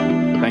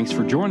Thanks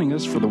for joining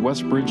us for the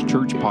Westbridge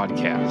Church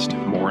Podcast.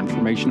 More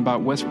information about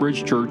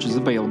Westbridge Church is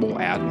available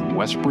at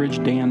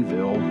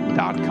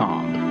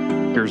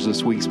westbridgedanville.com. Here's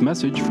this week's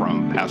message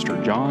from Pastor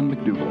John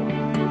McDougall.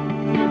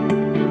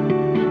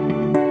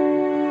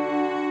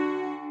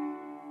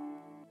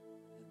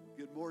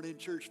 Good morning,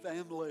 church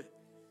family.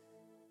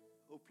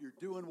 Hope you're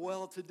doing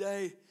well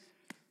today.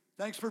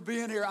 Thanks for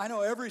being here. I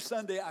know every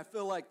Sunday I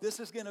feel like this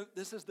is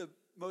the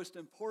most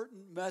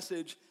important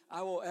message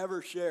I will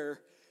ever share.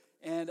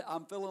 And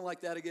I'm feeling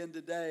like that again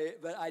today,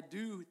 but I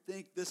do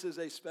think this is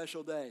a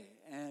special day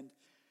and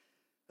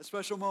a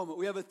special moment.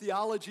 We have a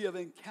theology of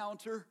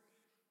encounter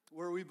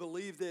where we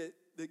believe that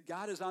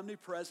God is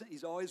omnipresent.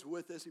 He's always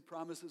with us. He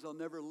promises He'll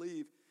never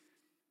leave.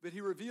 But He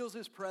reveals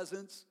His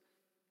presence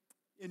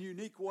in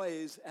unique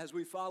ways as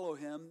we follow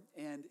Him.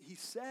 And He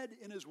said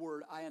in His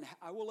word,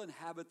 I will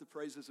inhabit the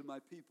praises of my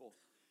people.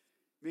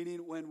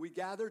 Meaning when we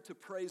gather to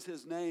praise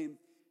His name,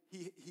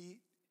 He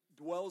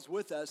dwells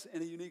with us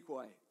in a unique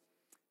way.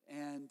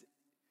 And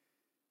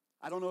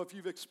I don't know if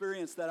you've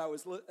experienced that. I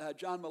was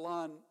John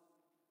Milan,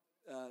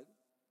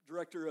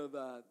 director of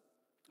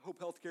Hope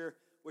Healthcare,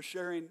 was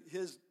sharing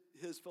his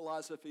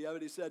philosophy of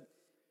it. He said,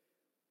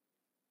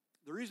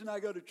 the reason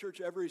I go to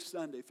church every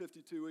Sunday,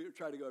 52 weeks,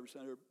 try to go every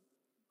Sunday,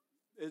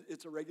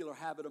 it's a regular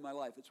habit of my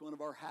life. It's one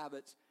of our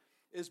habits,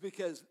 is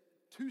because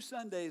 2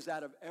 Sundays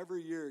out of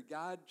every year,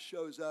 God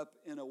shows up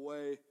in a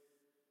way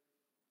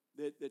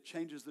that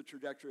changes the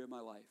trajectory of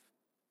my life.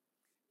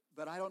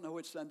 But I don't know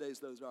which Sundays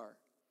those are.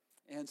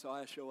 And so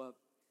I show up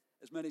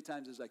as many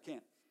times as I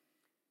can.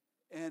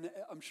 And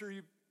I'm sure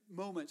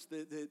moments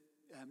that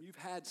you've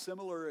had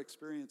similar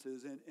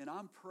experiences. And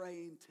I'm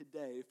praying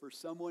today for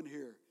someone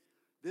here.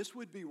 This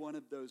would be one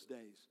of those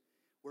days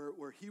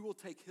where He will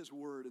take His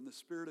word and the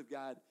Spirit of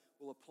God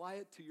will apply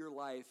it to your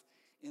life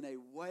in a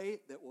way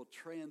that will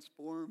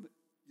transform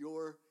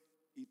your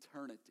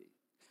eternity.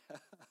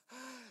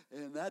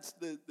 And that's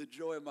the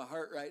joy of my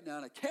heart right now,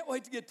 and I can't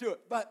wait to get to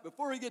it. But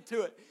before we get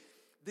to it,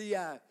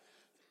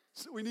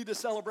 we need to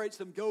celebrate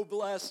some Go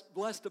Bless,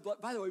 Blessed to Bless.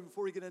 By the way,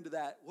 before we get into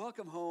that,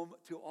 welcome home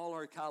to all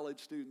our college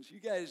students. You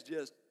guys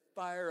just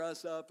fire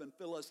us up and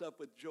fill us up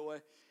with joy.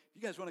 If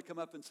you guys want to come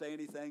up and say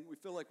anything, we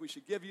feel like we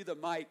should give you the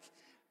mic.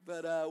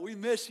 But we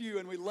miss you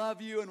and we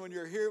love you, and when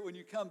you're here, when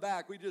you come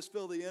back, we just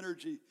feel the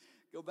energy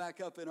go back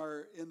up in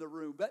the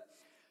room. But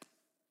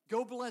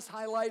Go Bless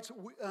highlights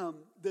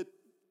that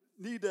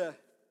need to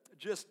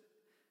just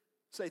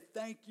say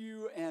thank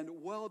you and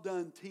well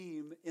done,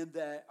 team, in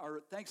that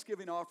our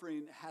Thanksgiving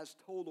offering has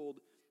totaled,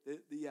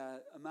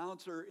 the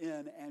amounts are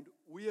in, and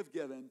we have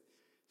given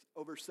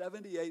over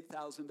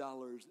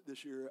 $78,000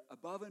 this year,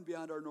 above and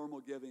beyond our normal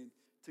giving,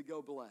 to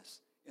Go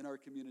Bless in our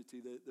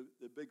community,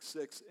 the Big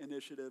 6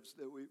 initiatives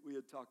that we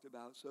had talked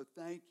about. So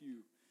thank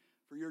you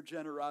for your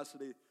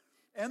generosity.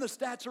 And the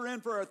stats are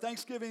in for our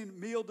Thanksgiving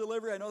meal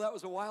delivery. I know that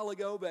was a while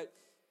ago, but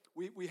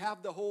we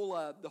have the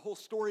whole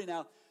story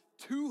now.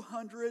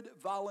 200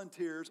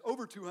 volunteers,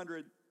 over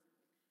 200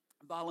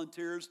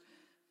 volunteers,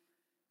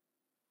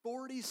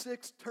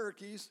 46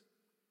 turkeys,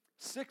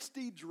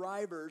 60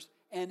 drivers,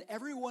 and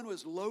everyone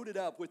was loaded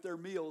up with their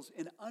meals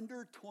in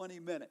under 20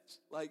 minutes.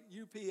 Like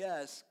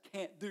UPS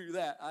can't do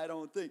that, I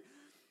don't think.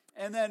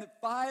 And then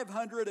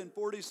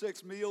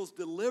 546 meals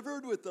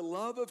delivered with the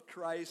love of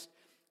Christ,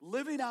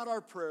 living out our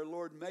prayer,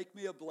 Lord, make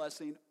me a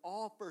blessing,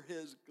 all for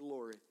His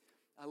glory.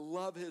 I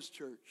love His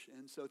church,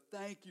 and so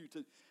thank you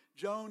to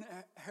Joan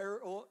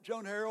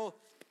Harrell,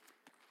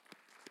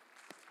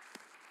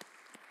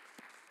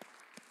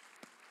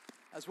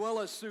 as well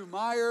as Sue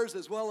Myers,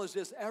 as well as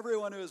just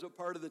everyone who is a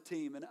part of the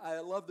team. And I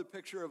love the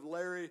picture of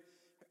Larry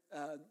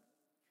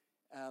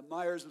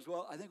Myers as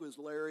well. I think it was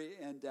Larry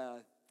and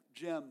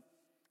Jim,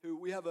 who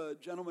we have a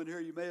gentleman here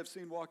you may have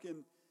seen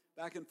walking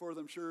back and forth.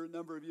 I'm sure a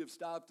number of you have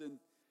stopped and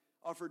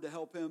offered to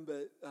help him,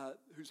 but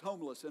who's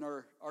homeless in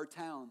our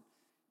town.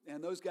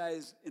 And those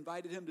guys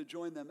invited him to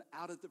join them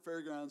out at the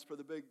fairgrounds for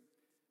the big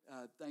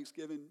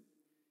Thanksgiving,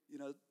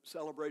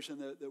 celebration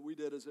that we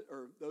did,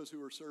 or those who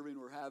were serving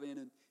were having.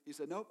 And he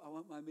said, nope, I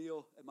want my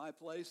meal at my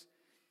place.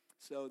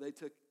 So they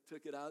took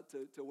it out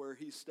to where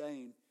he's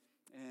staying.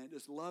 And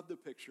just love the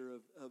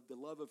picture of the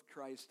love of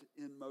Christ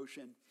in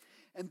motion.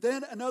 And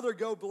then another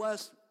Go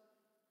Bless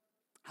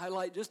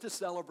highlight just to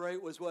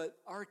celebrate was what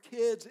our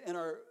kids and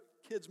our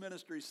kids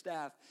ministry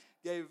staff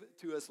gave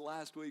to us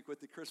last week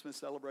with the Christmas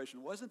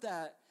celebration. Wasn't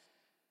that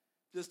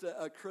just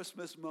a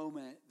Christmas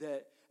moment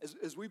that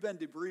as we've been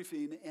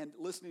debriefing and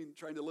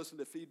trying to listen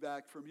to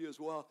feedback from you as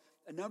well,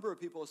 a number of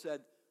people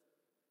said,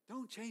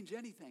 don't change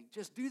anything.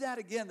 Just do that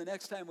again the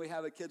next time we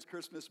have a kids'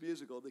 Christmas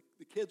musical.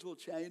 The kids will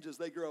change as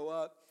they grow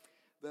up,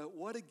 but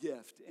what a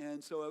gift.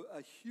 And so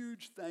a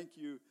huge thank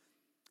you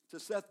to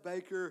Seth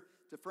Baker,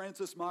 to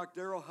Francis Mock,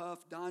 Daryl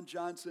Huff, Don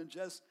Johnson,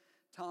 Jess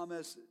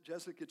Thomas,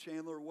 Jessica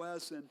Chandler,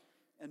 Wes, and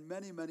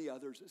many, many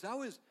others. As I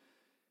was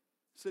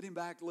sitting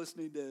back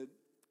listening to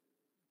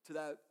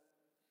that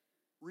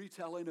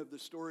retelling of the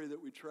story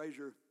that we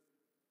treasure,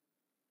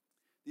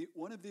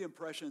 one of the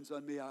impressions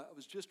on me, I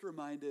was just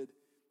reminded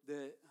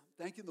that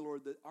thanking the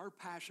Lord that our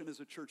passion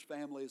as a church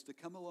family is to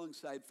come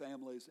alongside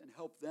families and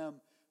help them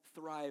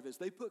thrive as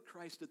they put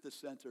Christ at the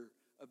center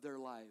of their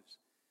lives.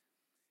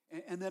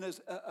 And then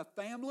as a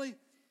family,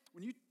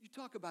 when you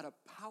talk about a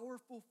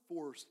powerful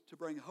force to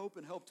bring hope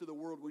and help to the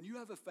world, when you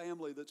have a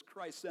family that's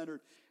Christ-centered,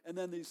 and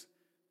then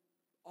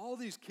all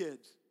these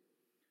kids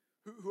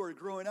who are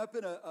growing up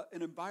in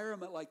an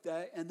environment like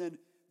that and then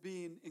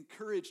being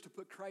encouraged to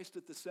put Christ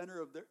at the center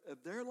of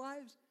their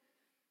lives,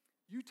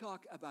 you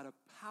talk about a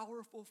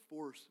powerful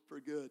force for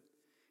good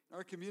in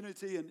our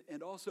community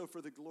and also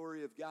for the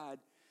glory of God.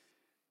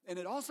 And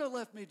it also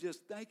left me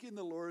just thanking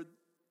the Lord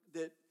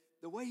that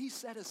the way he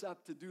set us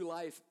up to do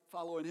life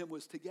following him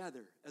was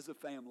together as a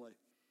family.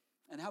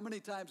 And how many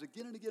times,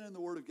 again and again in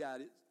the Word of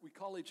God, we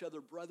call each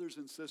other brothers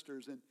and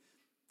sisters. And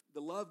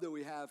the love that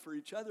we have for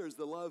each other is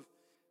the love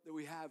that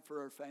we have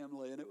for our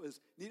family. And it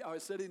was neat. I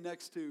was sitting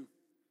next to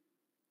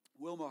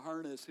Wilma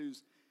Harness,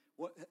 who's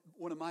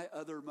one of my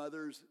other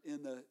mothers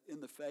in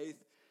the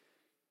faith.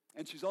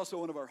 And she's also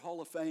one of our Hall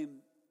of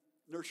Fame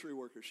nursery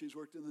workers. She's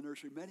worked in the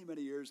nursery many,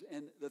 many years.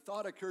 And the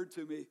thought occurred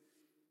to me,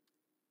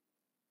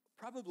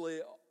 probably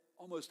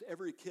almost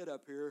every kid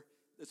up here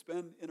that's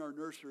been in our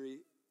nursery,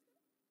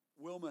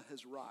 Wilma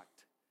has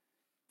rocked.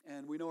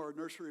 And we know our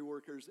nursery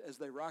workers, as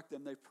they rock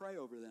them, they pray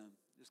over them.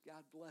 Just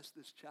God bless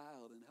this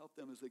child and help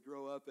them as they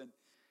grow up.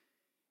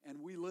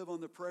 And we live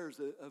on the prayers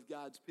of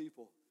God's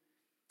people.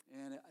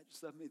 And it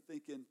just left me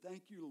thinking,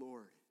 thank you,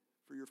 Lord,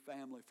 for your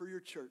family, for your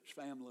church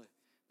family,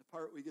 the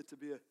part we get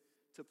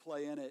to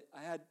play in it.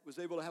 I was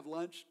able to have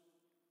lunch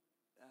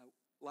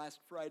last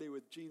Friday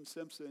with Jean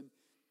Simpson,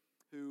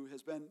 who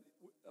has been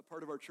a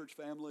part of our church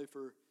family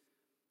for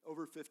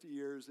over 50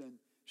 years, and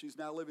she's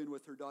now living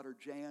with her daughter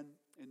Jan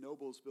in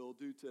Noblesville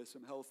due to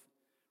some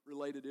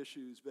health-related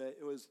issues. But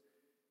it was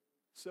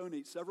so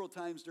neat. Several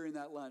times during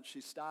that lunch,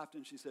 she stopped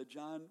and she said,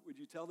 John, would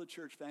you tell the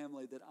church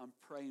family that I'm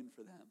praying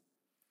for them?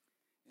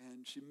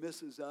 And she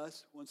misses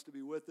us, wants to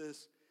be with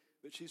us,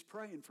 but she's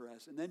praying for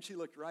us. And then she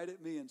looked right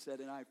at me and said,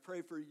 and I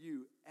pray for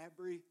you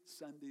every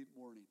Sunday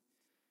morning.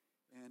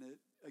 And it,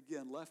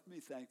 again, left me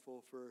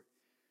thankful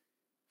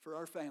for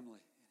our family,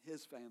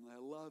 his family. I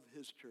love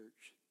his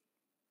church.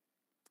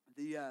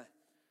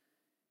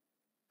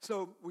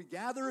 So we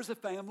gather as a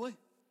family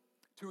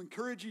to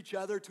encourage each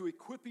other, to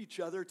equip each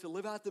other, to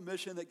live out the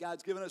mission that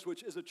God's given us,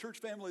 which as a church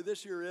family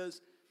this year is,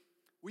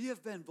 we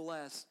have been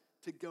blessed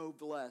to go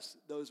bless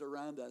those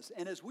around us.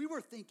 And as we were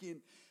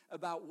thinking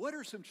about what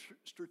are some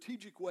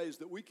strategic ways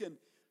that we can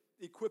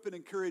equip and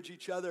encourage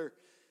each other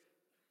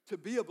to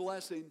be a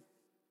blessing,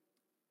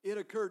 it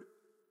occurred,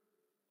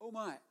 oh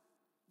my,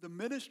 the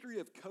ministry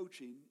of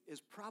coaching is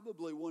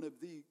probably one of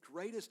the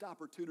greatest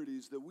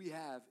opportunities that we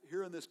have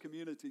here in this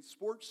community,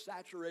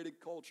 sports-saturated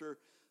culture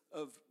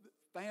of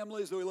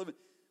families that we live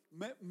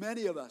in.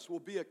 Many of us will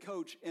be a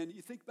coach, and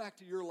you think back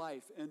to your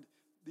life and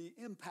the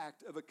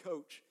impact of a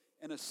coach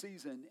and a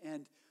season,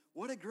 and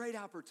what a great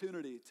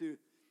opportunity to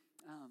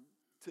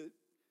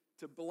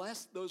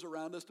bless those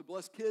around us, to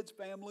bless kids,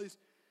 families.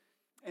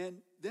 And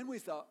then we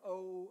thought,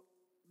 oh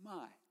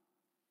my,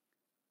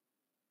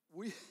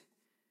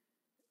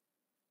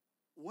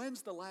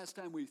 when's the last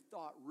time we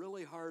thought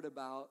really hard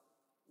about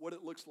what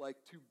it looks like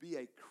to be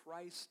a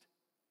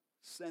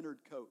Christ-centered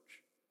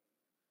coach?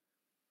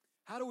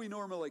 How do we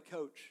normally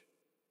coach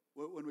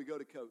when we go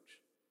to coach?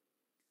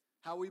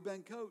 How we've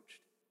been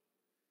coached,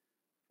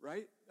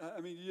 right?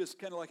 I mean, you just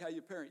kind of like how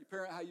you parent. You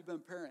parent how you've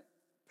been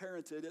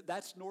parented.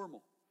 That's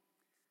normal.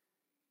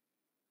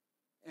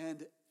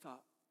 And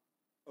thought,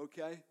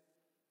 okay,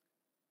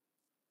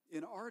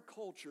 in our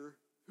culture,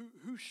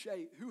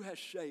 who has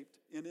shaped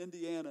in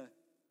Indiana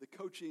the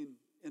coaching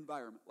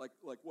environment,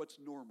 like what's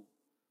normal?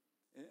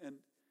 And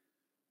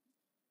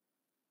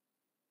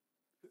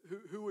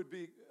who would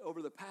be,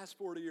 over the past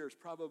 40 years,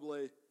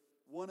 probably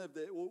one of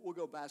the, we'll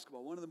go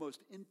basketball, one of the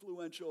most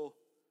influential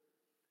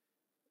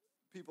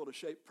people to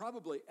shape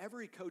probably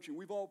every coaching.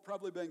 We've all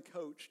probably been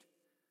coached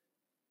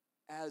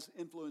as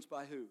influenced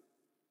by who?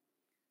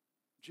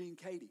 Gene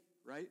Cady,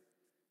 right?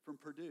 From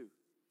Purdue.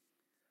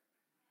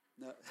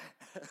 No.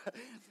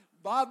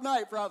 Bob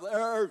Knight probably,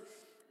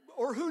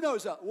 or who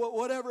knows,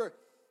 whatever.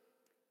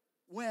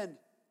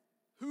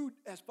 Who,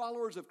 as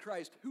followers of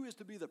Christ, who is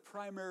to be the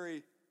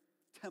primary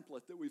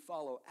template that we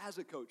follow as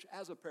a coach,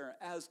 as a parent,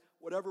 as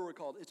whatever we're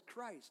called? It's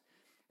Christ.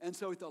 And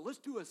so we thought, let's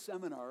do a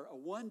seminar, a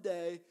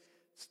one-day,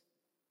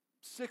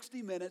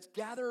 60 minutes,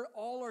 gather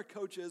all our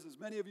coaches, as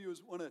many of you as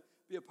want to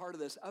be a part of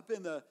this,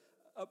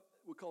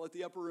 we call it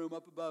the upper room,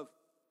 up above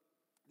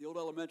the old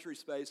elementary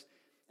space,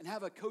 and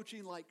have a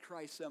Coaching Like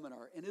Christ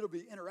seminar. And it'll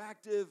be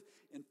interactive,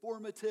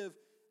 informative,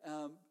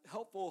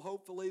 helpful,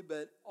 hopefully,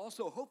 but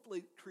also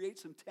hopefully create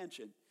some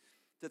tension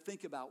to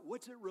think about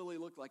what's it really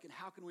look like and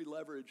how can we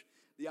leverage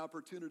the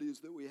opportunities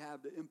that we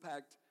have to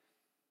impact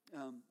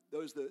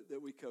those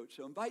that we coach.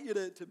 So I invite you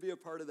to be a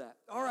part of that.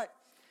 All right,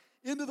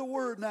 into the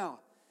Word now.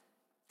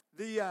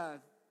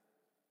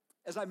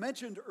 As I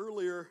mentioned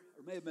earlier,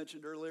 or may have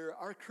mentioned earlier,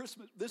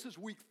 this is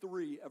week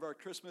 3 of our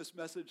Christmas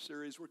message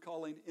series we're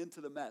calling Into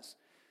the Mess.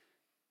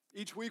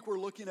 Each week we're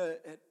looking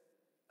at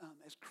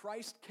as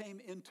Christ came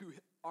into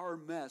our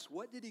mess,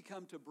 what did he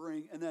come to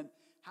bring? And then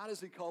how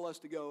does he call us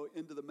to go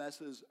into the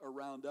messes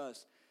around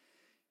us?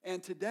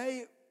 And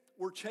today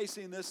we're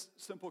chasing this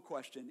simple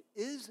question.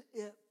 Is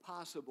it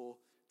possible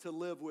to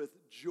live with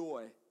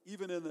joy,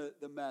 even in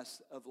the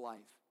mess of life?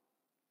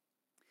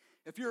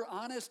 If you're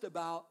honest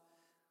about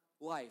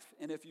life,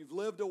 and if you've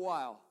lived a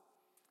while,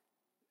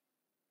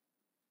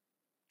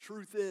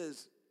 truth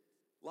is,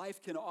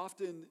 life can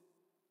often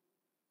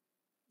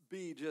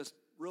be just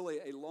really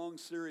a long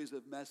series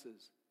of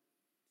messes.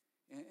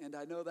 And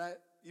I know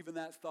that even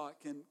that thought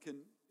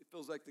it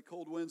feels like the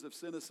cold winds of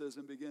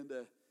cynicism begin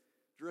to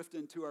drift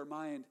into our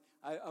mind.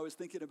 I was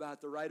thinking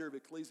about the writer of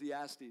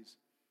Ecclesiastes,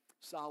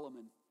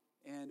 Solomon,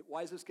 and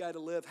wisest guy to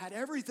live, had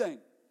everything.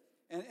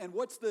 And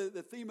what's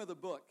the theme of the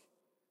book?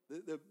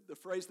 The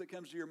phrase that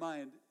comes to your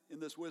mind in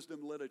this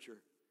wisdom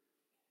literature.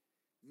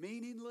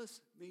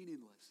 Meaningless,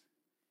 meaningless.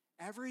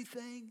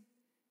 Everything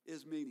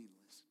is meaningless.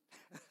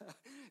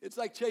 It's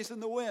like chasing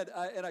the wind.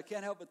 And I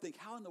can't help but think,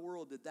 how in the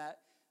world did that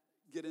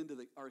get into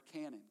our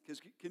canon?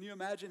 Because can you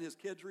imagine his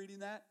kids reading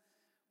that?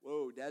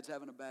 Whoa, Dad's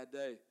having a bad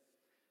day.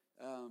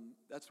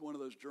 That's one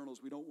of those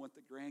journals we don't want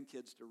the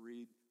grandkids to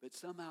read. But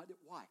somehow,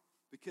 why?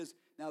 Because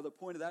now the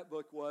point of that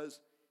book was,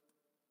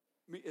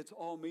 it's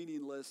all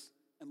meaningless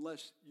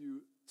unless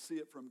you see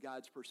it from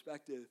God's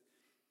perspective.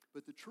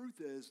 But the truth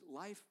is,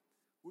 life,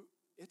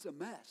 it's a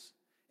mess.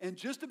 And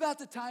just about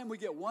the time we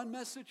get one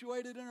mess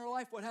situated in our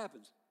life, what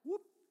happens?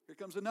 Whoop, here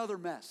comes another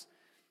mess.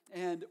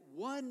 And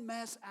one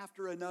mess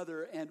after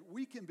another, and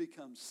we can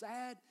become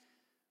sad,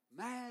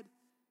 mad,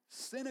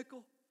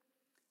 cynical.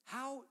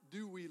 How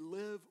do we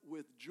live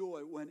with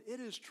joy when it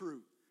is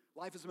true?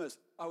 Life is a mess.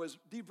 I was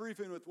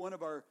debriefing with one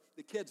of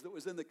the kids that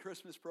was in the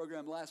Christmas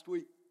program last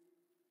week.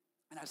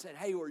 And I said,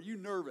 hey, were you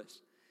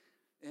nervous?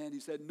 And he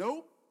said,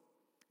 nope.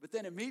 But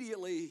then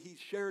immediately he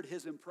shared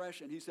his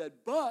impression. He said,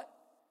 but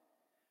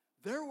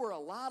there were a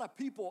lot of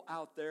people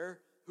out there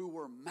who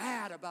were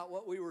mad about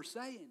what we were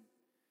saying.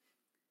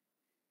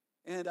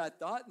 And I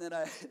thought, and then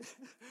I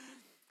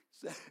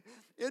said,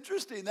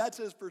 interesting, that's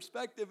his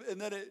perspective. And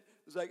then it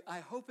was like, I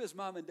hope his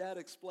mom and dad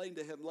explained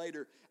to him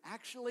later,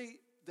 actually,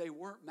 they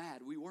weren't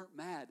mad. We weren't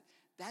mad.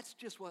 That's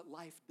just what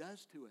life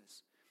does to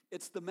us.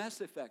 It's the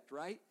mess effect,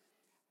 right?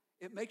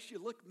 It makes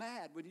you look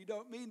mad when you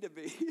don't mean to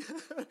be.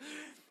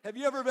 Have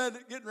you ever been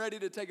getting ready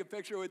to take a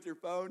picture with your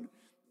phone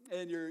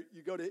and you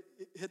go to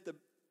hit the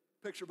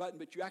picture button,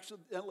 but you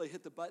accidentally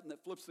hit the button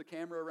that flips the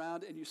camera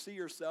around and you see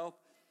yourself,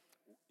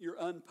 your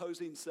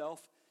unposing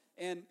self,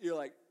 and you're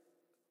like,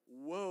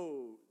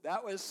 whoa,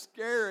 that was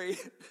scary.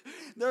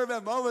 There have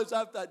been moments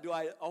I've thought, do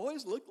I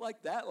always look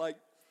like that? Like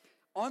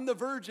on the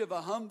verge of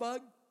a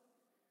humbug?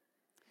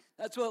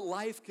 That's what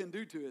life can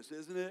do to us,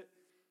 isn't it?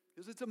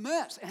 Because it's a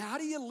mess. And how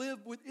do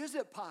you is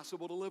it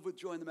possible to live with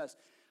joy in the mess?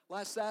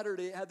 Last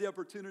Saturday, I had the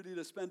opportunity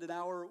to spend an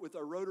hour with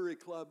our Rotary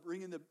Club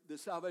ringing the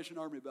Salvation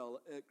Army bell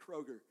at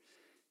Kroger.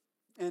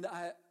 And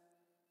it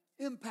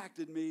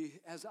impacted me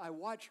as I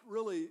watched,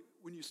 really,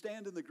 when you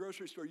stand in the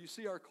grocery store, you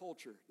see our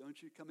culture,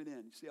 don't you, coming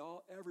in. You see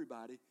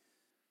everybody.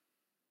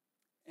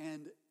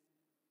 And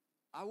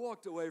I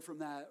walked away from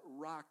that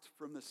rocked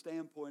from the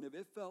standpoint of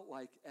it felt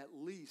like at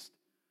least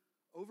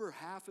over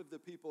half of the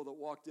people that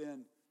walked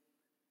in,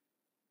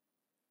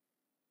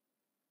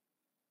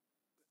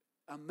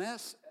 a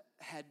mess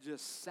had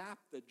just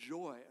sapped the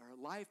joy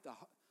or life, the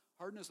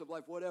hardness of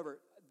life, whatever.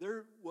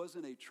 There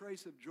wasn't a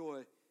trace of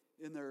joy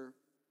in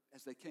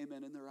as they came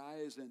in their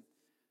eyes and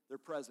their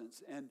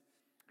presence. And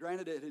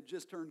granted, it had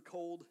just turned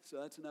cold, so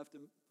that's enough to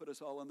put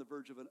us all on the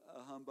verge of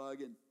a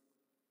humbug and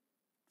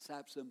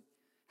sap some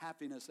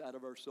happiness out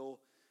of our soul.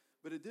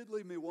 But it did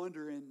leave me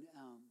wondering,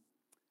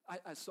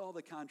 I saw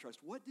the contrast.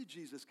 What did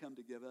Jesus come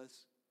to give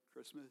us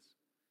Christmas?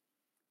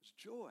 It was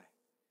joy.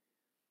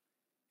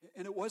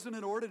 And it wasn't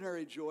an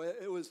ordinary joy.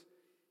 It was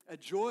a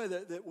joy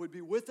that would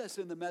be with us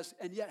in the mess.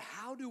 And yet,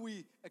 how do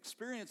we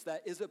experience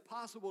that? Is it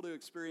possible to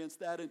experience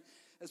that? And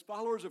as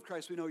followers of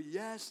Christ, we know,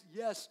 yes,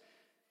 yes.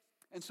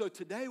 And so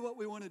today what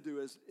we want to do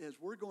is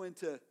we're going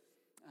to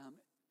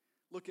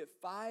look at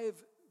 5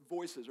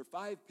 voices or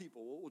 5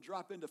 people. We'll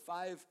drop into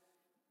 5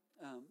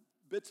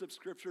 bits of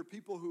Scripture,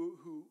 people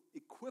who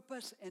equip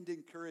us and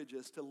encourage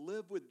us to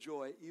live with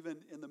joy even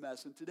in the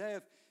mess. And today,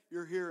 if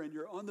you're here and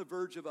you're on the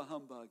verge of a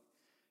humbug,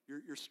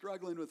 you're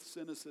struggling with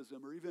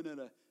cynicism or even in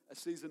a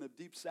season of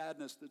deep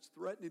sadness that's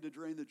threatening to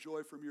drain the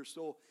joy from your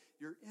soul,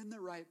 you're in the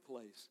right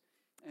place.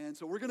 And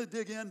so we're going to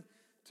dig in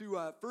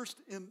to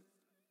first in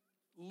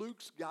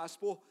Luke's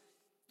gospel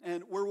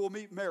and where we'll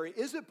meet Mary.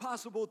 Is it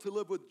possible to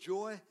live with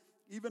joy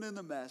even in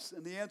the mess?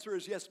 And the answer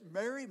is yes.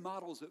 Mary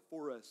models it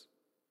for us.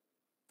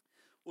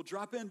 We'll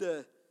drop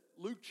into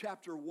Luke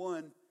chapter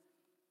 1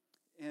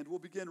 and we'll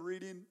begin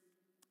reading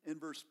in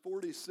verse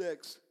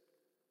 46.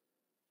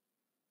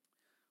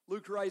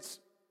 Luke writes,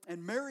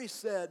 and Mary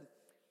said,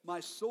 my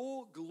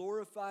soul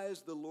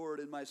glorifies the Lord,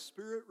 and my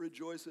spirit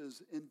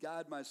rejoices in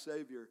God my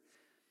Savior.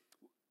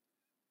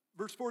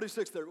 Verse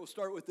 46 there, we'll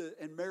start with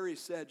and Mary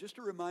said, just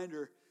a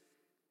reminder,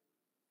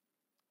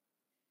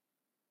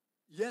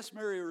 Yes,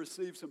 Mary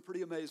received some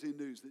pretty amazing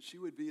news that she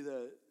would be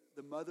the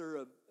mother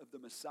of the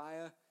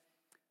Messiah,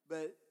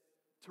 but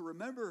to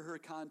remember her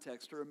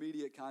context, her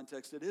immediate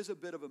context, it is a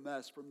bit of a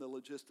mess from the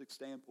logistics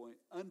standpoint.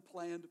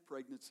 Unplanned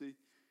pregnancy,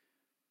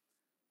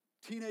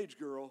 teenage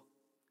girl,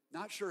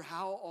 not sure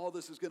how all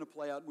this is going to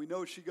play out. We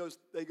know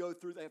they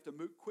have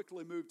to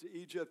quickly move to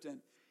Egypt, and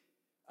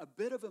a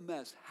bit of a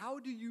mess. How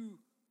do you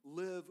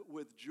live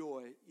with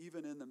joy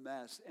even in the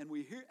mess? And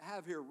we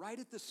have here, right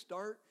at the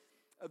start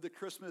of the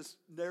Christmas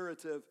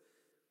narrative,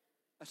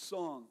 a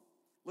song.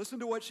 Listen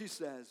to what she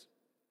says.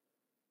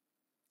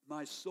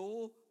 My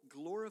soul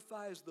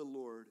glorifies the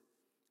Lord,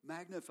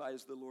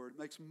 magnifies the Lord,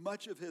 makes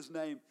much of his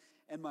name,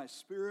 and my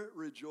spirit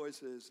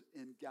rejoices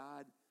in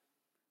God,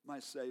 my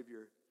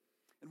Savior.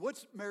 And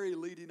what's Mary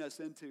leading us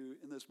into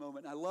in this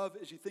moment? And I love,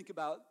 as you think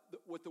about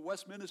what the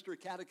Westminster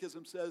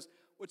Catechism says,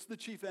 what's the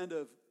chief end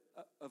of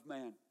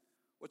man?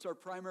 What's our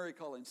primary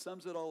calling?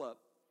 Sums it all up.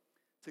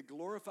 To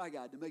glorify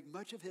God, to make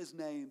much of his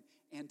name,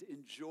 and to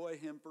enjoy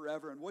him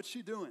forever. And what's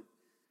she doing?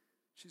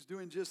 She's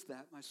doing just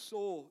that. My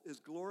soul is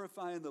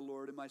glorifying the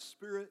Lord, and my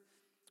spirit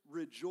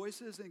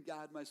rejoices in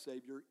God, my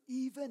Savior,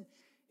 even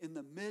in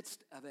the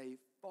midst of a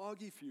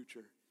foggy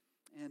future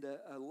and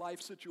a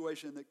life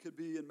situation that could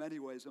be in many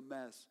ways a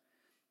mess.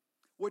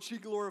 What's she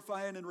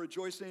glorifying and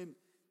rejoicing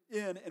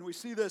in? And we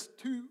see this,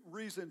 two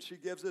reasons she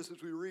gives us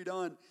as we read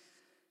on.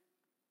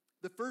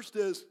 The first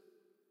is,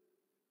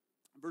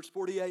 verse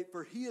 48,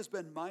 for he has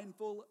been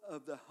mindful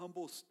of the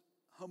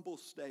humble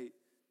state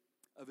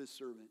of his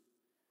servant.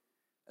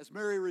 As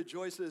Mary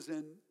rejoices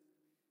in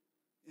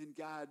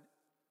God,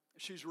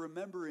 she's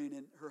remembering,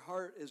 and her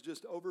heart is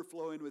just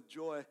overflowing with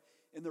joy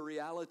in the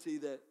reality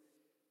that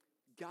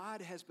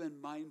God has been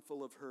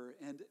mindful of her.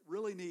 And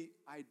really neat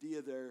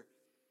idea there.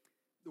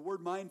 The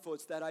word mindful,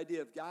 it's that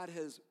idea of God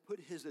has put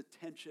his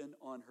attention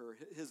on her,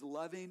 his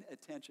loving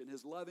attention,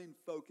 his loving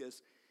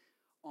focus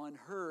on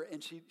her.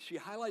 And she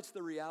highlights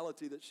the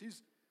reality that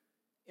she's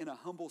in a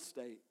humble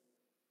state.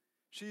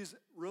 She's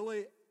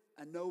really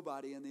a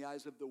nobody in the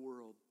eyes of the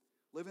world,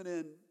 living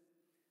in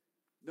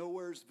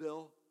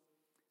Nowheresville,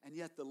 and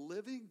yet the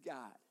living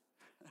God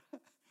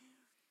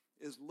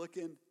is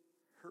looking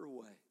her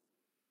way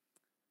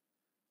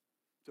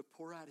to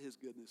pour out his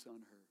goodness on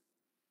her.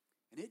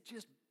 And it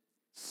just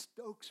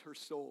stokes her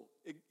soul.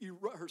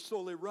 Her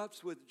soul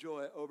erupts with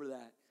joy over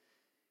that.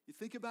 You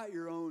think about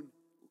your own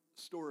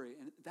story,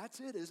 and that's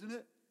it, isn't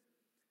it?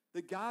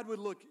 That God would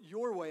look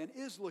your way and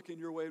is looking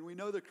your way. And we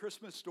know the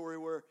Christmas story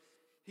where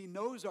he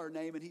knows our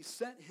name and he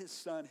sent his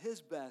son,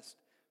 his best,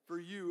 for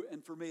you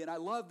and for me. And I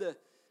love to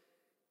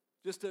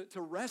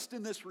rest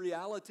in this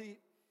reality.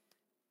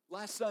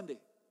 Last Sunday,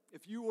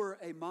 if you were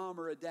a mom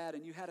or a dad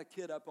and you had a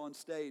kid up on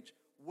stage,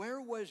 where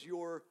was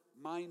your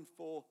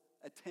mindful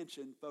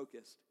attention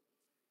focused?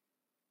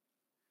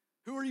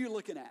 Who are you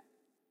looking at?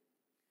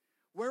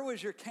 Where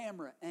was your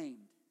camera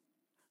aimed?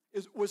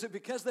 Was it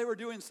because they were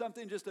doing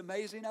something just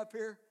amazing up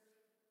here?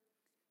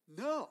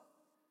 No.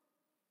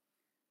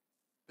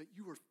 But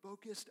you were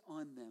focused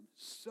on them.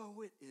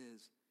 So it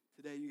is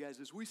today, you guys,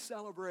 as we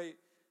celebrate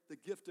the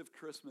gift of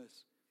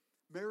Christmas.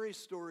 Mary's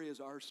story is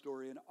our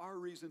story and our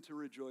reason to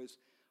rejoice.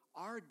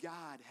 Our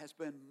God has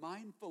been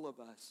mindful of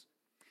us.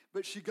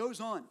 But she goes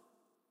on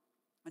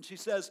and she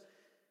says,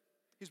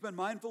 he's been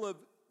mindful of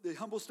the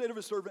humble state of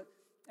his servant,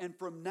 and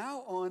from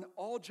now on,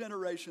 all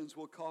generations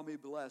will call me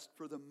blessed,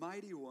 for the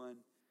mighty one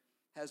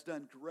has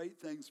done great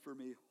things for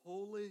me.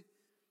 Holy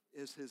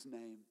is his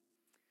name.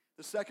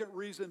 The second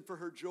reason for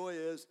her joy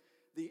is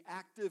the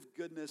active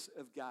goodness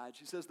of God.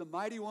 She says, the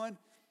mighty one,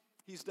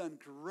 he's done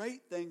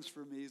great things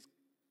for me. He's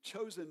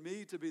chosen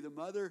me to be the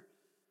mother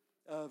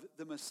of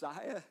the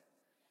Messiah.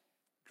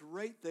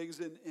 Great things,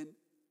 and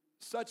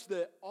such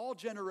that all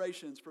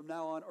generations from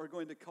now on are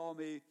going to call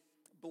me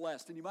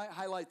blessed. And you might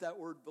highlight that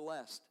word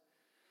blessed.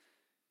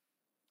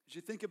 As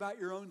you think about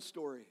your own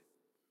story,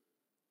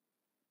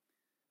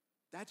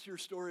 that's your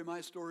story,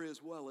 my story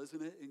as well,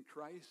 isn't it, in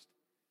Christ?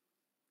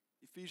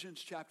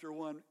 Ephesians chapter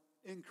 1,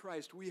 in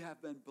Christ we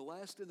have been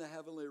blessed in the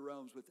heavenly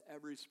realms with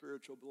every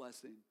spiritual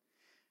blessing.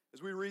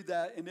 As we read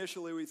that,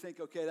 initially we think,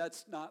 okay,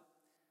 that's not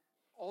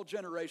all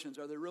generations.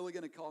 Are they really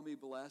going to call me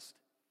blessed?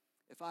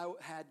 If I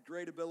had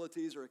great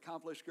abilities or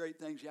accomplished great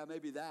things, yeah,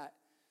 maybe that.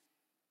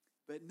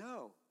 But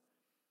no.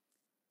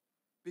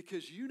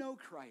 Because you know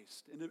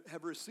Christ and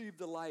have received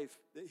the life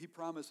that he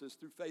promises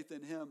through faith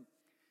in him.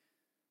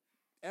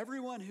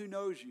 Everyone who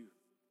knows you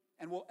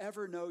and will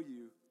ever know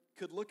you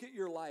could look at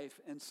your life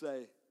and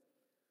say,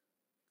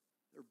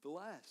 they're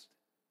blessed,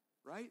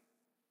 right?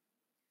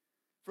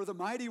 For the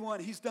mighty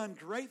one, he's done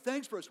great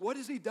things for us. What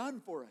has he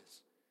done for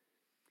us?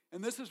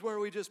 And this is where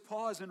we just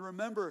pause and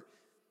remember,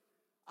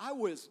 I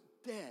was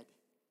dead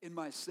in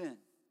my sin,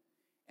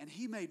 and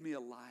he made me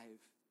alive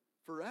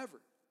forever.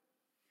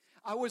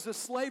 I was a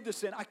slave to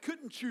sin. I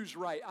couldn't choose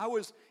right. I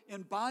was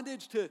in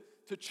bondage to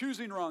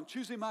choosing wrong,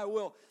 choosing my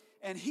will.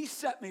 And he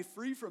set me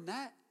free from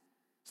that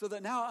so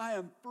that now I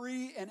am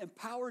free and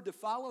empowered to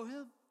follow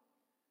him.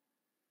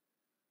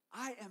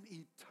 I am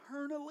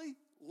eternally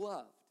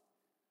loved,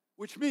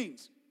 which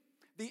means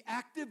The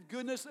active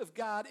goodness of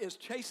God is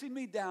chasing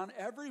me down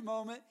every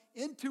moment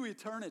into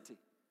eternity.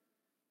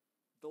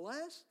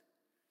 Blessed?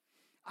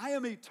 I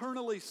am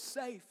eternally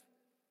safe,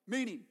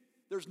 meaning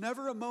there's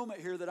never a moment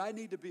here that I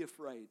need to be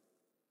afraid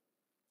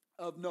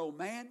of no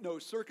man, no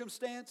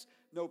circumstance,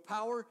 no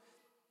power,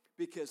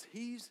 because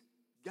he's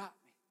got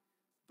me.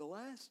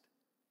 Blessed?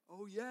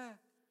 Oh yeah.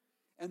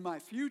 And my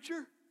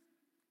future?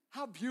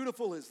 How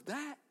beautiful is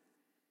that?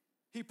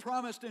 He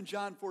promised in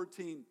John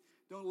 14,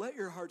 don't let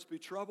your hearts be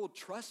troubled.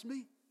 Trust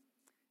me.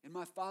 In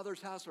my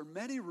Father's house are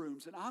many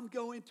rooms, and I'm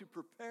going to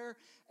prepare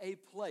a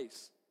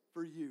place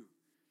for you.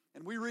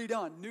 And we read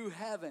on, new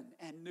heaven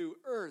and new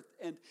earth,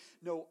 and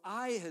no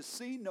eye has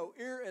seen, no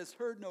ear has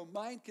heard, no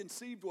mind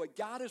conceived what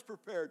God has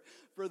prepared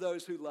for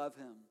those who love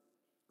him.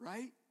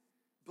 Right?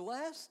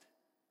 Blessed?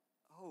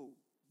 Oh,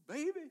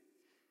 baby.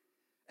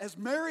 As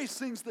Mary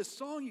sings this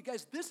song, you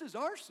guys, this is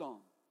our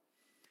song.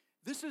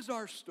 This is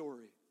our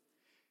story.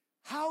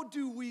 How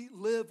do we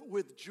live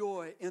with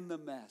joy in the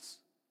mess?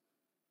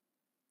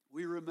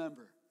 We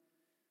remember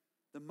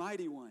the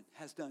Mighty One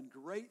has done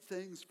great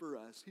things for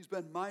us. He's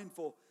been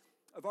mindful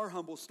of our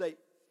humble state.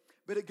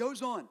 But it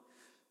goes on.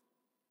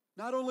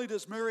 Not only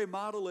does Mary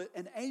model it,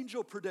 an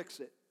angel predicts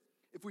it.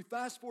 If we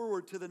fast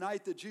forward to the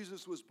night that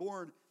Jesus was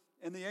born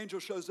and the angel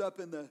shows up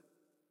in the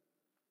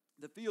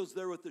fields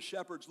there with the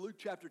shepherds, Luke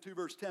chapter 2,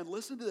 verse 10,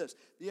 listen to this.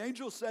 The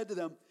angel said to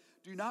them,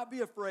 do not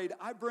be afraid.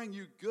 I bring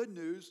you good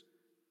news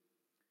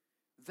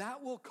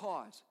that will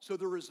cause. So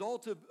the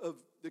result of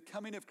the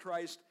coming of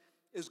Christ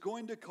is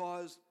going to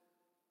cause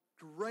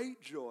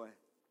great joy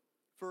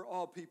for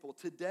all people.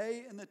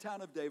 Today in the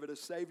town of David, a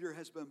Savior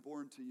has been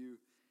born to you.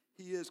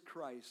 He is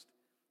Christ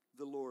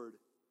the Lord.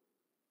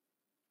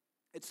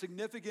 It's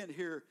significant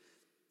here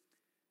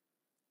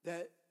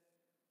that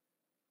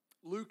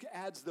Luke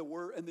adds the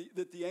word, and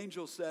that the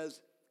angel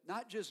says,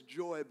 not just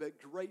joy, but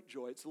great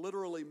joy. It's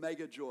literally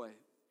mega joy.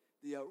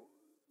 The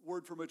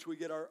word from which we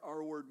get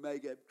our word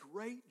mega,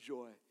 great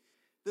joy.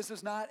 This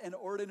is not an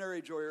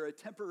ordinary joy or a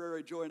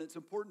temporary joy, and it's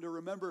important to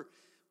remember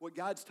what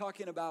God's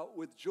talking about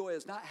with joy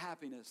is not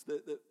happiness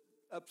that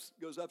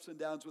goes ups and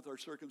downs with our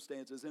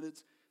circumstances. And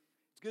it's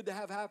good to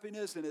have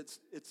happiness, and it's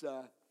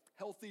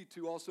healthy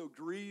to also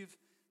grieve.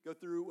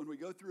 When we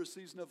go through a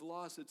season of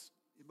loss, it's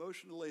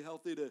emotionally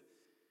healthy to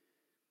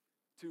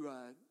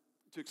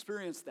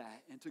experience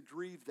that and to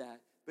grieve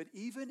that. But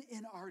even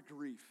in our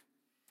grief,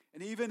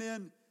 and even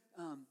in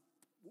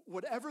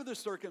whatever the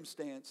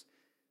circumstance,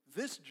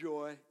 this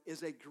joy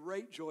is a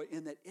great joy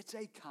in that it's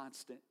a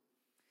constant.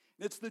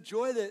 And it's the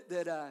joy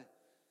that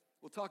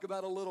we'll talk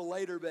about a little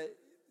later, but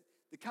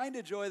the kind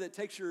of joy that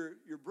takes your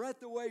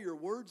breath away, your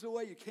words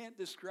away, you can't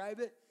describe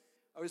it.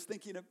 I was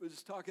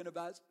talking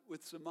about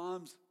with some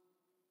moms,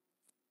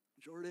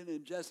 Jordan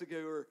and Jessica,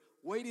 who are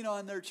waiting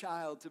on their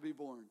child to be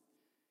born.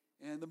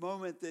 And the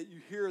moment that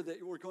you hear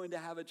that we're going to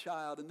have a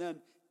child, and then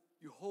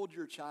you hold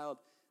your child,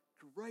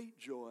 great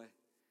joy.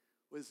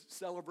 Was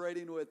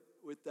celebrating with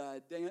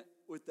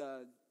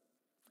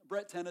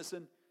Brett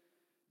Tennyson.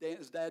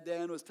 His dad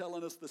Dan was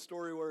telling us the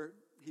story where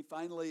he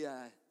finally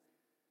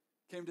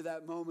came to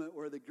that moment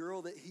where the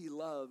girl that he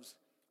loves,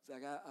 he's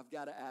like, I've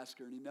got to ask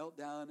her. And he knelt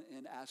down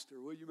and asked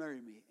her, will you marry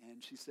me?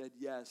 And she said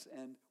yes.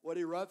 And what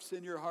erupts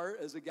in your heart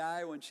as a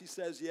guy when she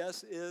says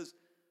yes is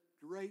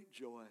great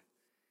joy.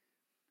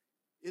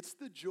 It's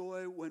the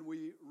joy when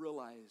we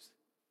realize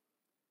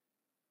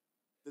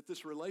that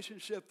this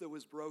relationship that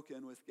was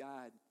broken with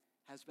God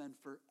has been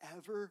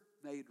forever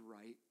made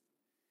right.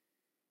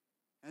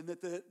 And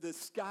that the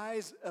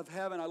skies of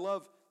heaven, I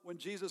love when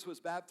Jesus was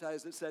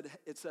baptized,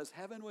 it says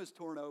heaven was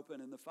torn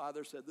open, and the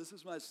Father said, this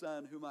is my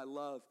Son whom I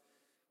love,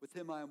 with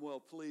him I am well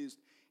pleased.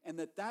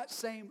 And that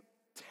same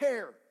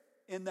tear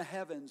in the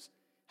heavens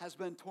has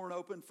been torn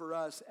open for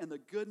us, and the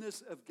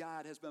goodness of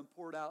God has been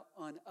poured out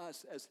on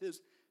us as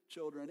his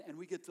children, and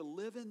we get to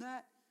live in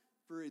that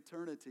for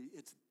eternity.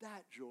 It's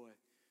that joy.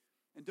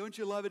 And don't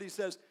you love it? He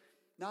says,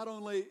 not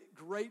only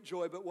great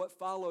joy, but what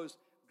follows,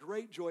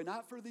 great joy,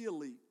 not for the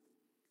elite,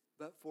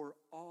 but for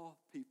all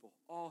people,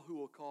 all who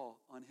will call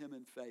on him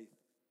in faith.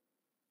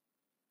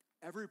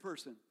 Every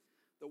person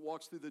that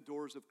walks through the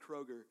doors of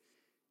Kroger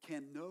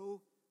can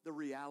know the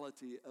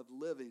reality of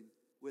living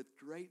with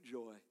great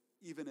joy,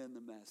 even in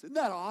the mess. Isn't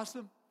that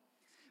awesome?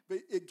 But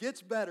it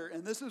gets better,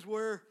 and this is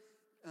where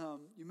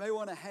you may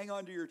want to hang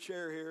on to your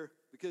chair here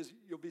because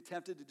you'll be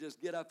tempted to just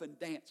get up and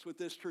dance with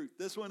this truth.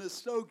 This one is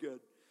so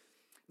good.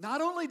 Not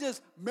only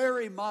does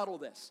Mary model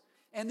this,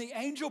 and the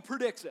angel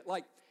predicts it,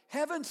 like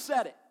heaven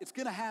said it, it's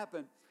going to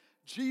happen.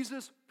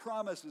 Jesus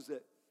promises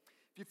it.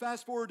 If you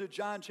fast forward to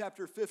John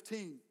chapter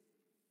 15,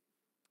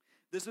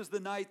 this is the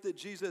night that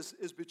Jesus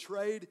is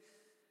betrayed.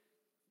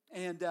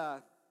 And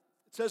it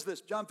says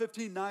this, John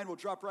 15:9, we'll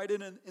drop right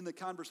in the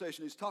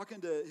conversation. He's talking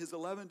to his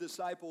 11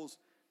 disciples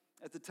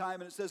at the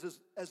time, and it says,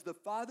 as the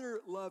Father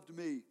loved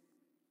me,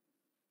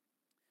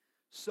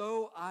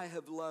 so I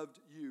have loved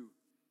you.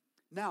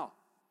 Now,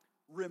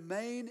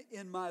 remain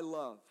in my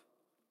love.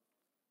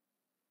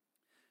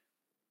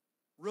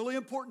 Really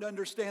important to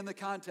understand the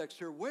context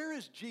here. Where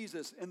is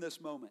Jesus in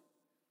this moment?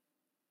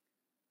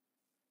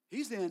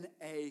 He's in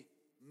a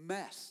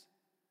mess.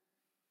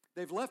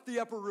 They've left the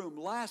upper room,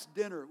 last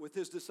dinner with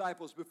his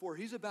disciples before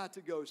he's about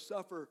to go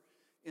suffer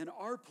in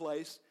our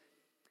place.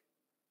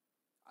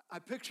 I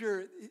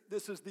picture,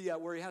 this is the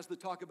where he has the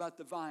talk about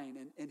the vine,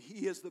 and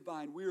he is the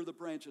vine, we are the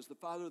branches, the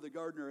Father, the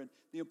gardener, and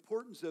the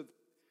importance of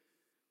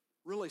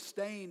really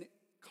staying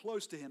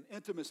close to him,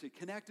 intimacy,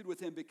 connected with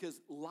him,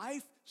 because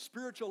life,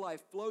 spiritual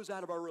life, flows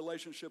out of our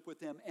relationship with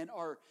him and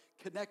our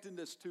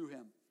connectedness to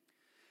him.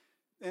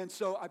 And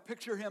so I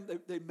picture him,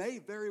 they may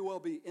very well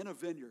be in a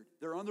vineyard.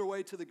 They're on their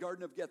way to the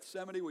Garden of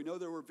Gethsemane. We know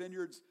there were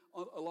vineyards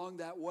along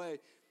that way.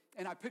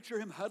 And I picture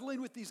him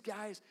huddling with these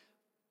guys,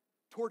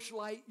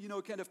 torchlight,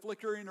 kind of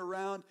flickering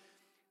around.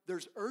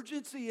 There's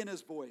urgency in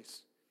his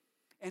voice.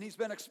 And he's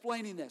been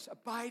explaining this.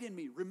 Abide in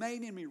me,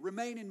 remain in me,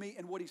 remain in me.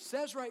 And what he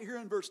says right here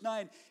in verse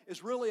 9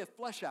 is really a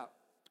flesh out.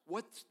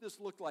 What's this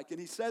look like? And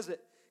he says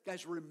it,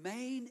 guys,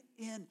 remain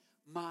in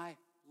my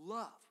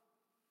love.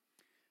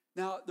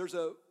 Now, there's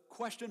a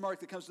question mark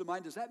that comes to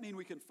mind. Does that mean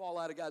we can fall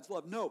out of God's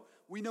love? No.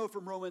 We know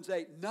from Romans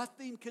 8,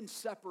 nothing can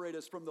separate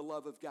us from the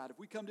love of God. If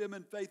we come to him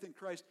in faith in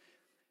Christ,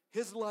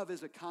 his love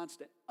is a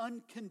constant,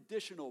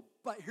 unconditional.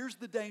 But here's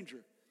the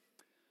danger.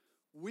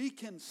 We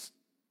can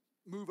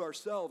move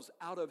ourselves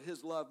out of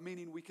his love,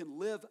 meaning we can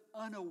live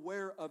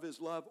unaware of his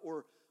love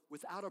or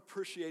without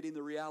appreciating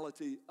the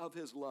reality of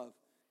his love.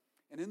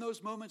 And in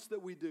those moments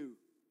that we do,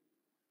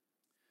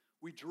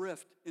 we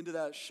drift into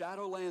the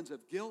shadowlands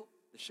of guilt,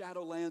 the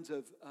shadowlands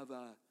of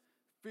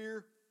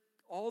fear,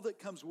 all that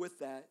comes with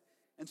that.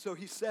 And so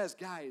he says,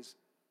 guys,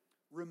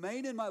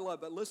 remain in my love.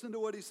 But listen to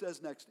what he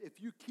says next.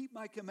 If you keep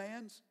my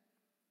commands,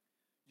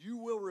 you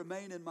will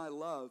remain in my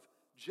love,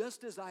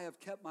 just as I have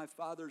kept my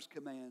Father's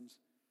commands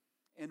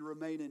and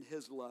remain in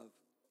his love.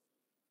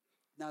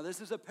 Now, this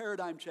is a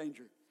paradigm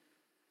changer.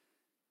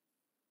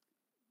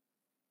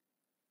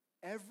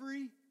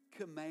 Every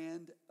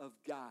command of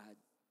God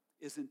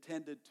is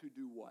intended to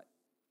do what?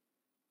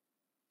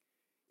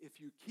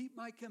 If you keep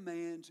my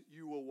commands,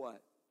 you will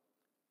what?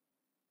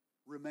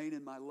 Remain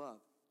in my love.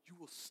 You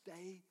will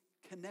stay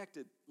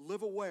connected,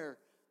 live aware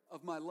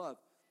of my love.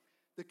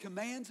 The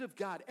commands of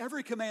God,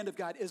 every command of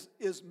God is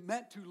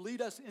meant to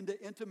lead us into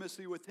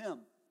intimacy with him.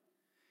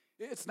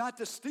 It's not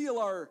to steal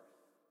our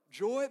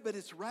joy, but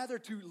it's rather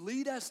to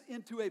lead us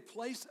into a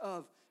place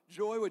of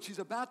joy, which he's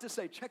about to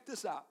say. Check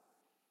this out.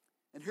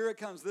 And here it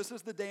comes. This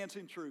is the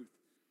dancing truth.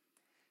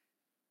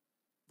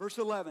 Verse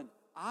 11,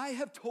 I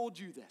have told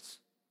you this.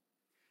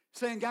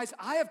 Saying, guys,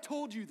 I have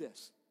told you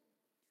this.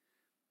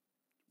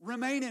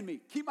 Remain in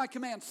me. Keep my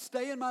commands.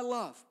 Stay in my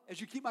love as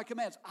you keep my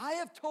commands. I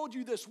have told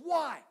you this.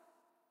 Why?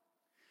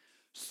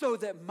 So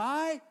that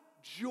my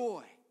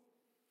joy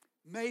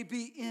may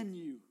be in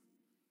you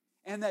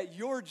and that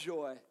your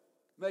joy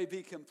may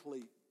be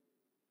complete.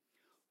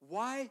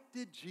 Why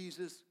did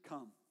Jesus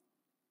come?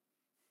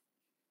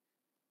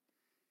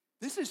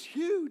 This is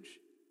huge.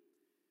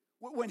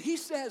 When he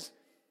says,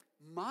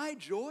 my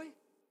joy,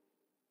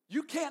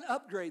 you can't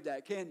upgrade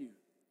that, can you?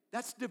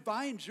 That's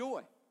divine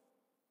joy.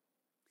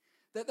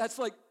 That's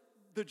like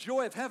the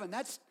joy of heaven.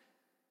 He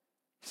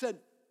said,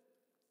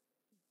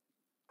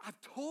 I've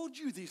told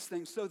you these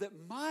things so that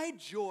my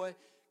joy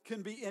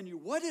can be in you.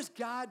 What is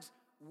God's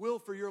will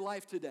for your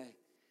life today?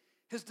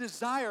 His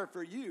desire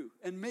for you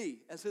and me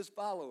as his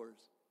followers,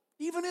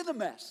 even in the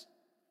mess,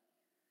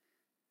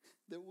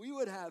 that we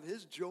would have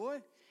his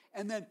joy,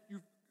 and then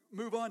you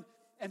move on,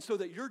 and so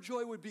that your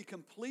joy would be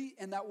complete.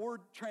 And that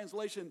word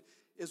translation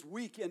is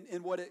weak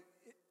in what it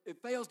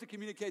fails to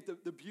communicate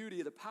the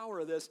beauty, the power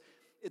of this.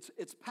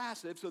 It's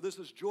passive, so this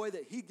is joy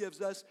that he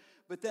gives us,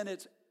 but then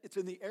it's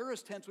in the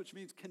aorist tense, which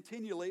means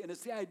continually, and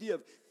it's the idea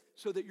of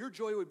so that your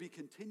joy would be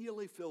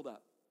continually filled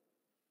up.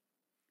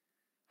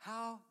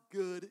 How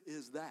good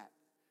is that?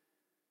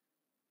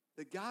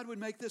 That God would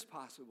make this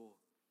possible,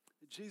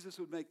 that Jesus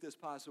would make this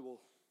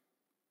possible.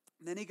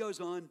 And then he goes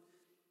on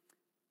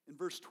in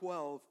verse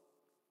 12,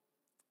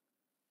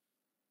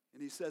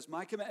 and he says,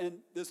 my command, and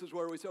this is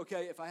where we say,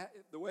 okay,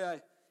 the way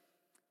I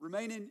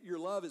remain in your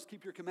love is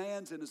keep your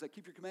commands, and as I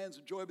keep your commands,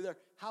 joy will be there.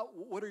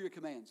 What are your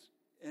commands?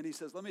 And he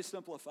says, let me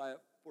simplify it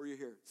for you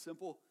here.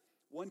 Simple,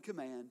 one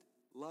command,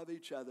 love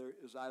each other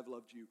as I've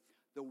loved you.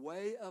 The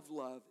way of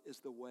love is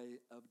the way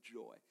of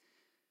joy.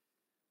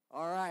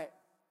 All right,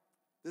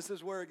 this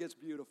is where it gets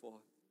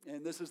beautiful.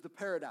 And this is the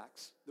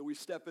paradox that we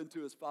step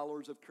into as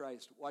followers of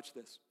Christ. Watch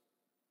this.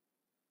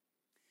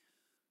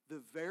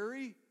 The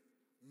very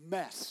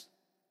mess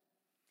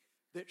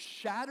that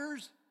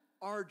shatters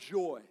our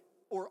joy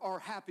or our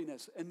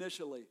happiness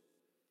initially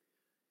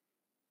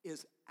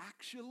is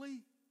actually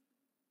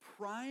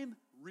prime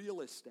real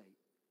estate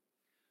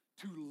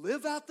to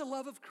live out the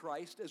love of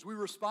Christ as we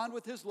respond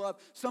with his love.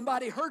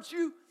 Somebody hurts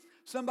you,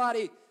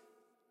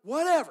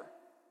 whatever.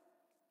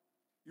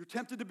 You're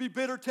tempted to be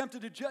bitter,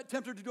 tempted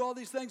to do all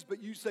these things,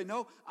 but you say,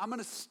 no, I'm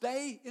going to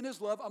stay in his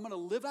love. I'm going to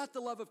live out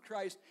the love of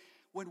Christ.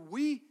 When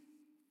we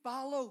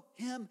follow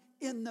him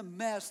in the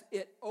mess,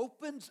 it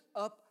opens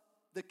up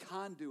the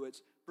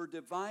conduits for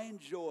divine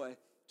joy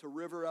to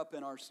river up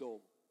in our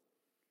soul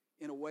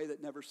in a way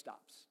that never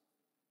stops.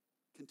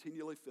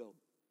 continually filled.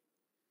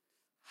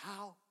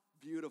 How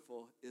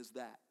beautiful is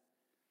that?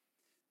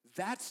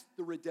 That's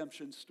the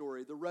redemption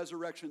story, the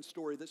resurrection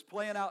story that's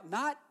playing out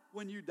not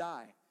when you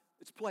die.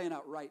 It's playing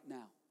out right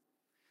now.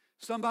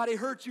 Somebody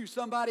hurt you,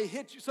 somebody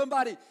hit you,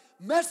 somebody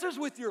messes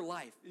with your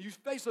life. You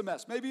face a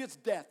mess. Maybe it's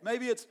death.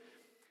 Maybe it's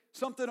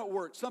something at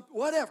work,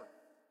 whatever.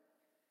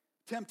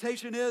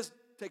 Temptation is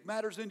take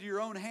matters into your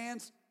own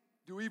hands,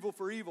 do evil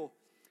for evil.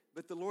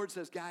 But the Lord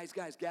says, guys,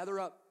 gather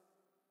up.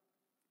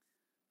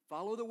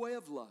 Follow the way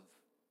of love.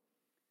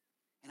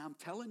 And I'm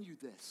telling you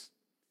this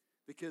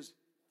because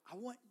I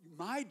want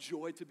my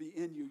joy to be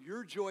in you,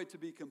 your joy to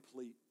be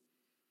complete.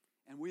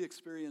 And we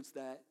experience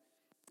that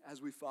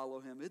as we follow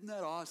him. Isn't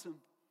that awesome?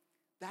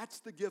 That's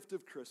the gift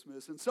of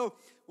Christmas. And so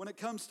when it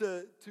comes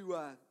to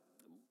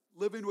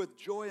living with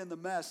joy in the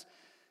mess,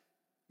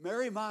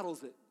 Mary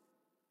models it.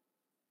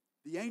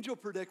 The angel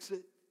predicts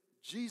it.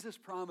 Jesus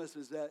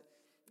promises it.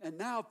 And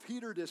now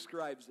Peter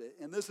describes it.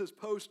 And this is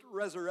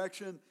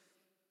post-resurrection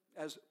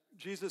as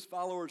Jesus'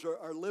 followers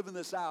are living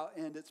this out.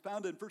 And it's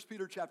found in 1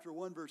 Peter chapter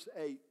 1, verse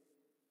 8.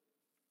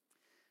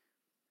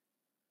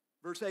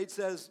 Verse 8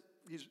 says,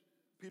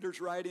 Peter's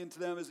writing to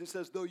them as he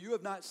says, though you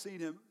have not seen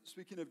him,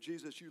 speaking of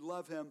Jesus, you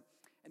love him.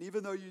 And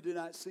even though you do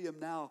not see him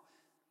now,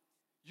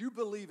 you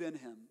believe in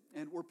him.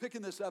 And we're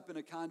picking this up in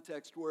a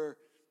context where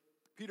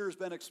Peter has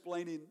been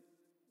explaining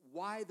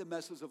why the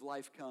messes of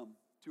life come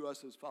to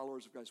us as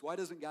followers of Christ. Why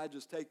doesn't God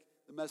just take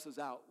the messes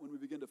out when we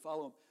begin to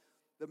follow him?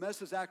 The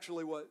mess is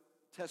actually what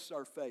tests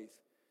our faith.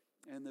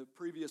 And the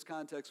previous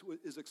context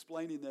is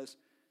explaining this.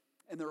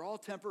 And they're all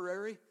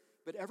temporary,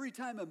 but every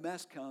time a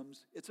mess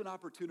comes, it's an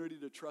opportunity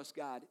to trust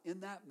God in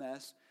that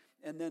mess.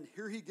 And then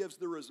here he gives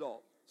the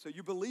result. So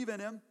you believe in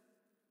him.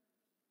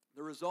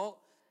 The result,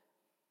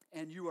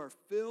 and you are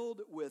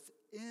filled with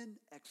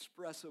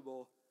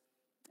inexpressible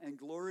and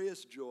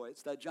glorious joy.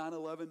 It's that John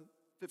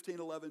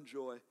 15:11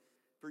 joy.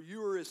 For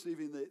you are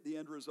receiving the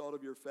end result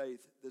of your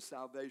faith, the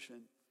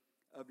salvation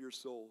of your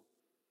soul.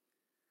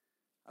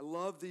 I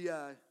love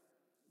the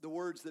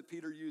words that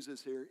Peter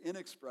uses here,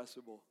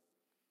 inexpressible.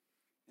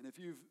 And if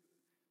you've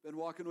been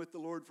walking with the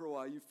Lord for a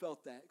while, you've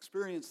felt that,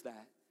 experienced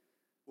that,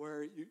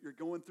 where you're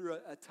going through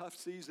a tough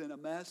season, a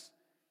mess,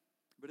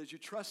 but as you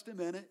trust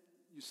him in it,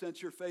 you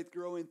sense your faith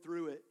growing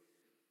through it.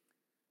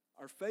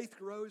 Our faith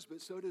grows,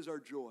 but so does our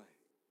joy.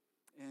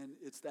 And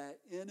it's that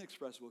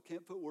inexpressible.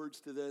 Can't put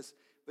words to this.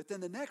 But then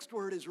the next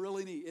word is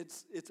really neat.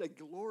 It's a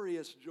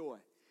glorious joy.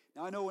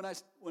 Now I know when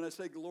I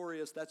say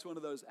glorious, that's one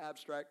of those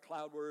abstract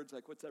cloud words.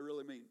 Like, what's that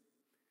really mean?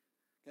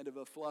 Kind of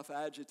a fluff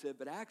adjective.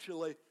 But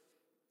actually,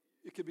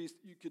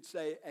 you could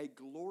say a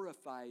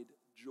glorified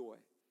joy.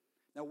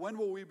 Now, when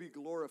will we be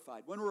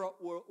glorified? When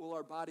will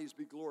our bodies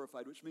be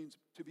glorified? Which means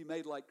to be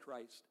made like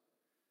Christ.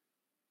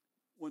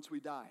 Once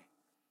we die.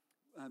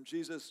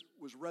 Jesus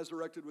was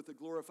resurrected with a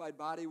glorified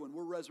body. When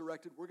we're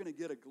resurrected, we're going to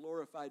get a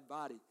glorified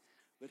body.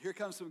 But here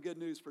comes some good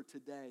news for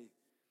today.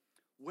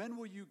 When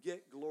will you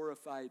get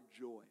glorified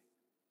joy?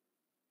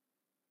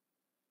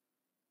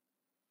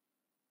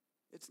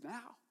 It's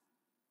now.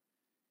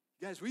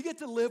 Guys, we get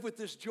to live with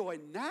this joy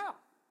now.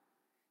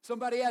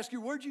 Somebody asks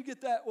you, where'd you get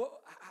that? Well,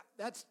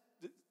 that's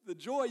the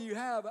joy you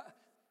have.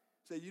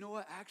 Say, you know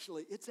what?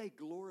 Actually, it's a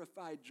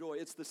glorified joy.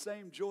 It's the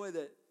same joy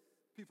that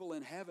people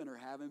in heaven are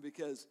having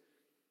because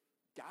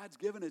God's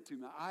given it to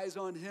me. Eyes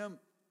on him.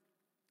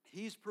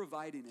 He's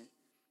providing it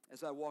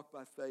as I walk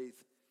by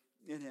faith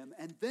in him.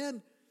 And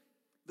then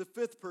the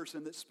fifth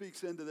person that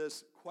speaks into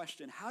this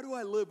question, how do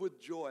I live with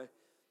joy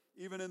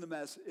even in the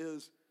mess,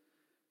 is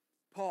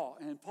Paul.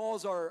 And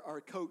Paul's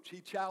our coach.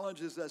 He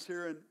challenges us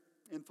here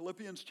in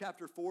Philippians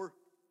chapter 4,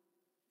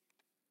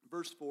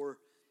 verse 4,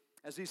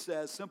 as he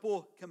says,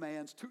 simple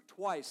commands,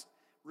 twice,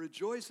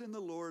 rejoice in the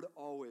Lord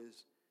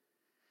always.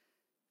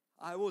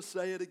 I will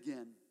say it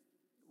again,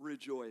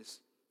 rejoice.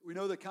 We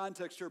know the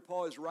context here.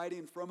 Paul is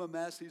writing from a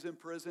mess. He's in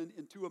prison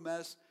into a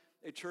mess,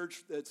 a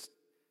church that's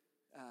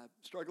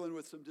struggling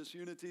with some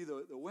disunity.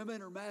 The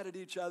women are mad at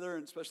each other,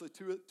 and especially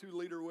two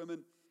leader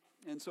women.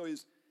 And so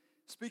he's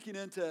speaking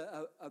into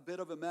a bit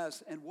of a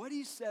mess. And what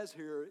he says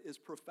here is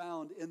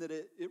profound in that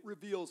it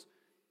reveals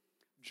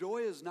joy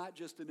is not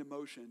just an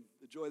emotion,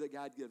 the joy that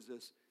God gives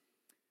us.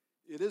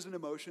 It is an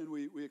emotion.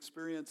 We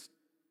experience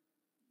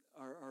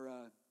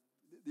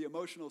the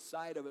emotional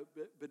side of it,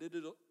 but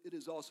it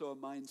is also a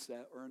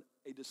mindset or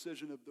a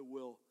decision of the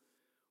will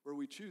where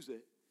we choose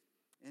it.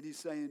 And he's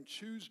saying,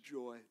 choose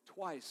joy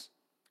twice.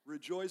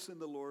 Rejoice in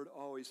the Lord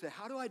always. Say,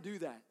 how do I do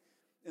that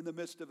in the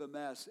midst of a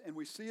mess? And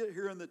we see it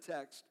here in the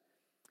text.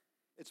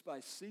 It's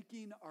by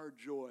seeking our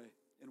joy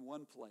in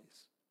one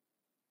place.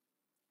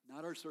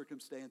 Not our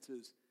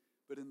circumstances,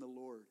 but in the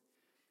Lord.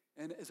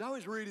 And as I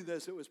was reading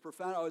this, it was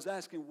profound. I was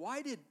asking,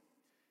 why did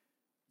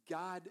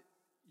God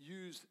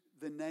use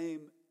the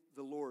name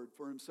the Lord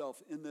for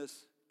himself in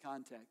this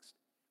context?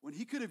 When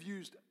he could have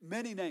used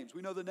many names.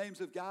 We know the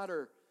names of God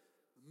are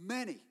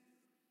many.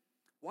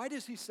 Why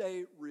does he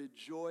say,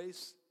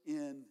 rejoice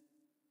in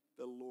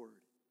the Lord?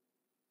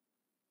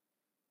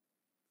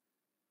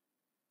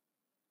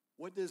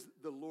 What does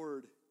the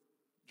Lord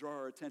draw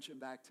our attention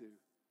back to?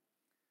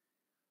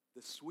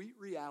 the sweet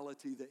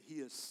reality that he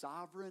is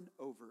sovereign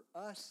over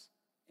us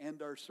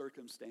and our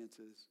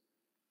circumstances.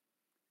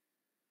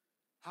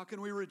 How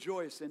can we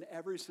rejoice in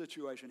every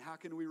situation? How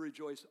can we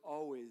rejoice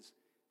always?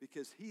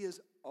 Because he is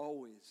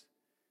always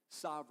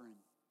sovereign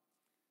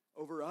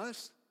over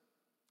us,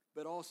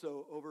 but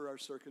also over our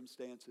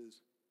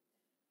circumstances.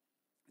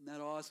 Isn't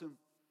that awesome?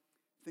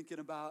 Thinking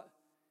about,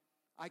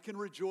 I can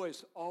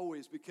rejoice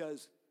always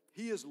because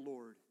he is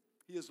Lord.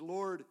 He is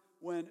Lord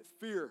when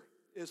fear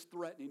is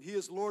threatening. He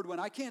is Lord when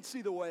I can't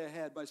see the way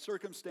ahead. My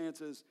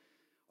circumstances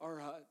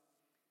are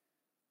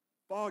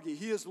foggy.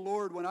 He is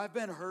Lord when I've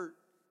been hurt.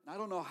 I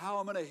don't know how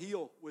I'm going to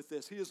heal with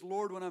this. He is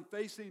Lord when I'm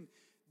facing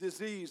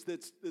disease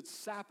that's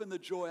sapping the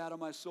joy out of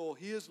my soul.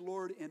 He is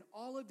Lord in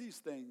all of these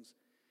things.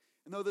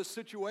 And though this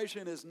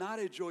situation is not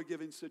a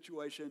joy-giving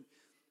situation,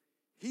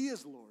 he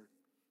is Lord.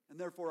 And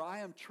therefore, I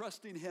am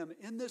trusting him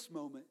in this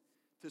moment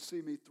to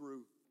see me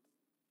through.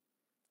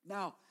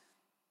 Now,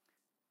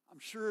 I'm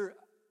sure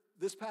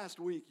this past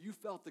week you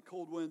felt the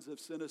cold winds of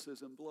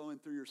cynicism blowing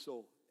through your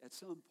soul at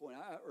some point.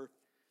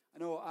 I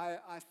know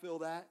I feel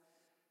that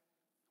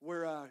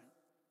where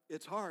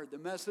it's hard. The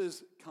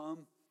messes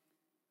come,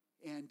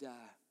 and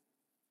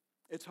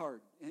it's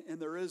hard.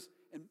 And there is,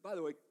 and by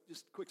the way,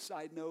 just a quick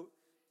side note,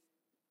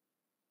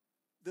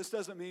 this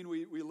doesn't mean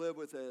we live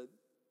with a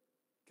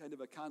kind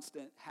of a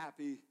constant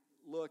happy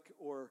look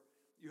or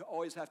you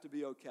always have to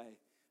be okay.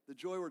 The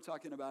joy we're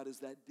talking about is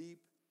that deep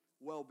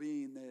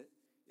well-being that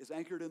is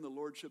anchored in the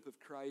lordship of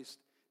Christ,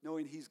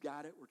 knowing he's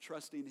got it. We're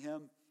trusting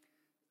him.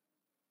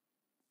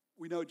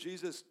 We know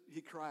Jesus,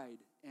 he cried,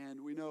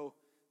 and we know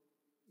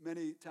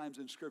many times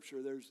in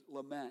Scripture there's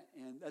lament,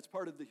 and that's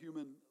part of the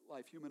human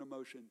life, human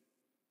emotion.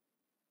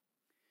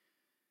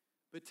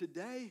 But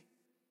today,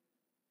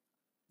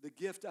 the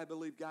gift I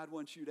believe God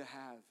wants you to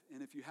have,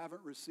 and if you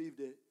haven't received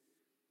it,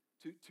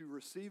 to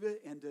receive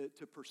it and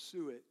to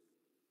pursue it,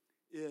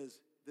 is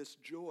this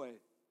joy.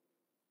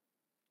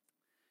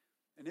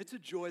 And it's a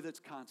joy that's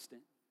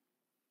constant.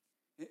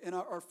 And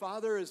our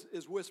Father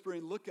is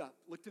whispering, look up,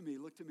 look to me,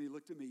 look to me,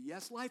 look to me.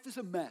 Yes, life is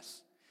a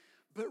mess,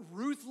 but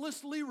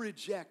ruthlessly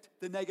reject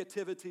the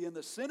negativity and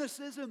the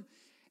cynicism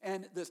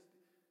and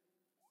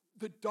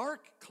the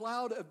dark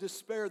cloud of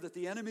despair that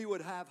the enemy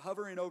would have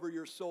hovering over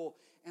your soul,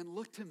 and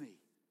look to me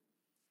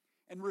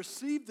and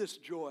receive this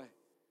joy,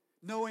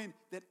 knowing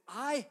that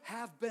I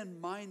have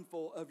been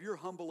mindful of your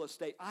humble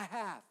estate. I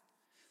have.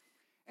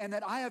 And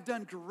that I have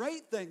done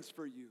great things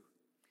for you.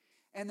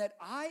 And that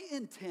I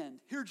intend,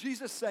 hear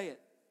Jesus say it,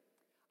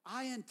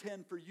 I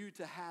intend for you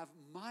to have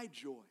my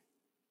joy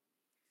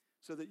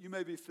so that you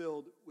may be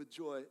filled with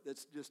joy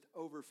that's just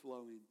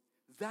overflowing.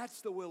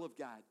 That's the will of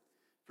God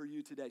for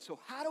you today. So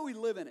how do we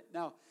live in it?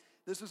 Now,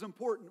 this is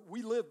important.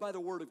 We live by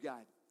the Word of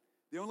God.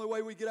 The only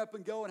way we get up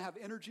and go and have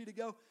energy to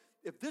go,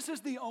 if this is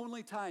the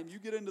only time you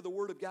get into the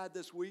Word of God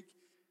this week,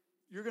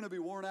 you're going to be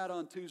worn out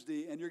on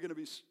Tuesday and you're going to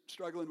be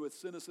struggling with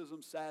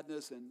cynicism,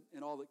 sadness,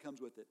 and all that comes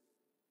with it.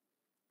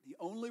 The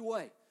only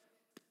way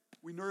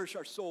we nourish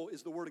our soul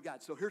is the Word of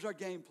God. So here's our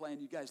game plan,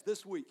 you guys.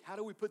 This week, how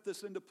do we put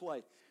this into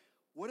play?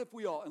 What if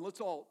we all, and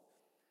let's all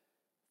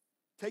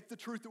take the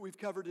truth that we've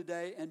covered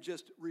today and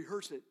just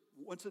rehearse it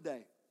once a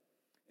day.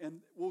 And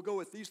we'll go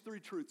with these three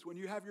truths. When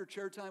you have your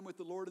chair time with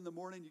the Lord in the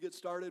morning, you get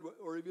started,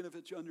 or even if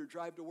it's on your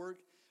drive to work,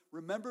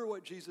 remember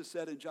what Jesus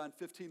said in John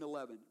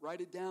 15:11.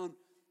 Write it down,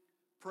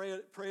 pray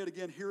it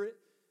again, hear it,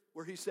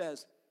 where he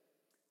says,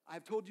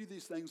 I've told you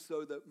these things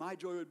so that my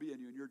joy would be in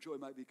you and your joy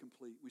might be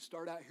complete. We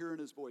start out hearing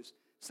his voice.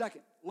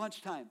 Second,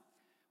 lunchtime.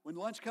 When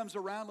lunch comes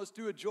around, let's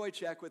do a joy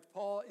check with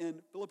Paul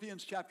in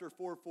Philippians chapter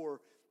 4:4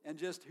 and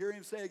just hear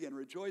him say again,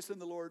 rejoice in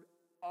the Lord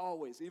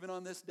always. Even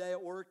on this day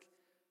at work,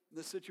 in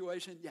this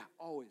situation, yeah,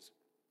 always.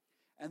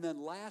 And then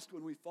last,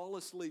 when we fall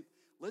asleep,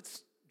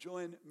 let's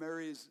join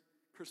Mary's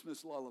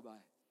Christmas lullaby.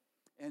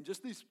 And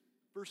just these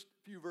first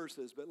few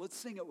verses, but let's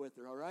sing it with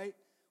her, all right?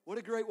 What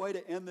a great way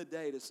to end the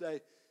day, to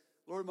say,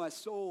 Lord, my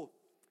soul,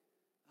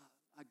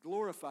 I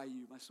glorify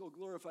you. My soul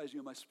glorifies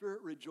you. My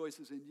spirit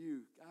rejoices in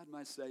you, God,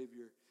 my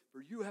Savior.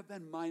 For you have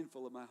been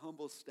mindful of my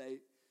humble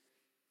state.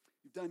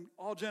 You've done,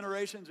 all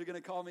generations are going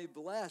to call me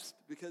blessed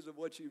because of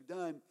what you've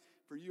done.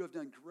 For you have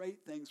done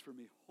great things for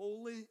me.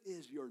 Holy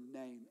is your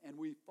name. And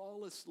we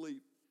fall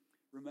asleep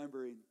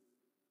remembering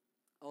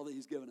all that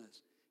he's given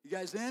us. You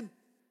guys in?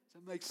 Does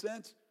that make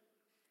sense?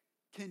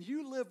 Can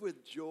you live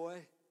with joy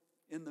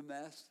in the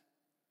mess?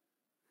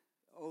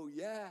 Oh,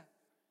 yeah.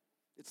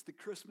 It's the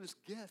Christmas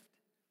gift.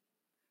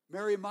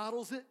 Mary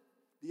models it.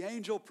 The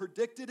angel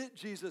predicted it.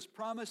 Jesus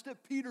promised it.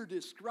 Peter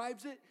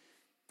describes it.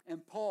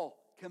 And Paul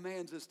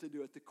commands us to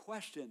do it. The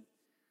question,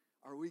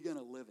 are we going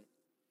to live it?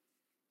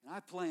 And I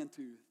plan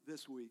to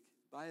this week,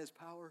 by his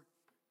power,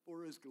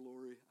 for his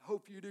glory. I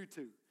hope you do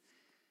too.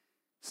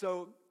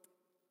 So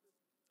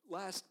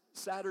last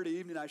Saturday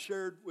evening, I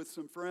shared with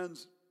some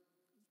friends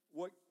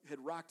what had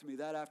rocked me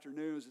that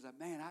afternoon. Is that,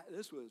 man,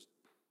 this was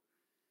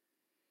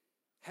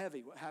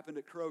heavy, what happened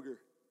at Kroger.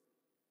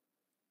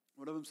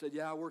 One of them said,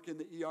 yeah, I work in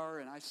the ER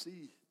and I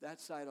see that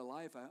side of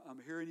life.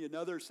 I'm hearing you.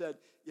 Another said,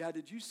 yeah,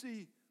 did you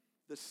see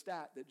the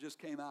stat that just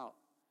came out?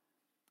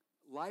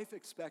 life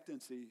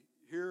expectancy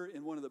here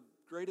in one of the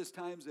greatest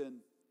times in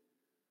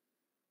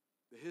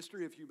the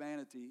history of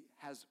humanity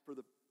has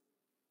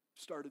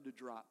started to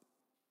drop.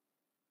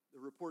 The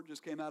report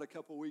just came out a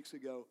couple weeks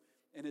ago,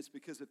 and it's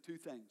because of two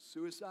things: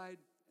 suicide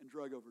and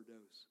drug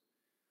overdose.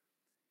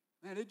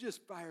 Man, it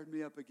just fired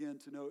me up again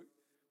to know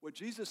what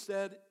Jesus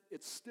said.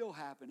 It's still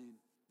happening.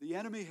 The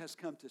enemy has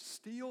come to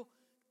steal,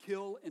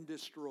 kill, and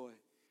destroy.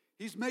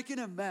 He's making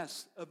a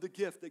mess of the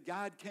gift that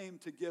God came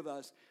to give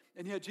us.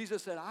 And yet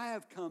Jesus said, I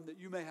have come that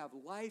you may have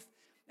life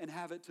and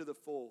have it to the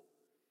full.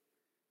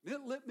 And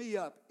it lit me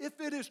up.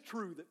 If it is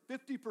true that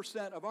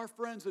 50% of our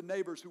friends and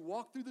neighbors who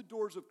walk through the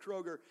doors of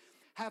Kroger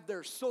have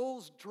their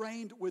souls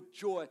drained with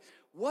joy,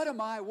 what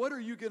are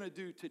you going to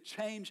do to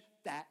change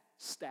that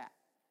stat?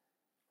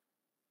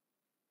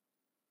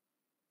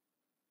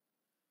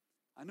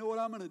 I know what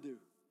I'm going to do.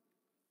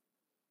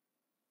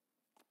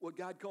 What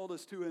God called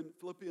us to in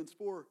Philippians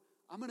 4,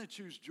 I'm going to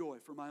choose joy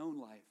for my own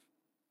life.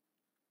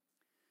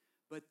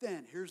 But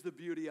then, here's the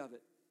beauty of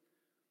it.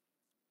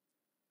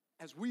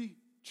 As we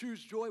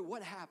choose joy,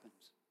 what happens?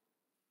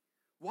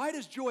 Why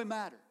does joy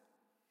matter?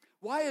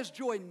 Why is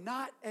joy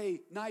not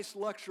a nice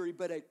luxury,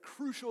 but a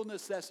crucial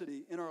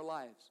necessity in our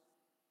lives?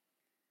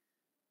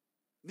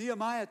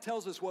 Nehemiah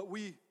tells us what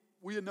we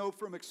know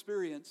from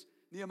experience.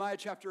 Nehemiah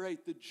chapter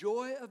 8, the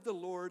joy of the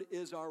Lord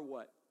is our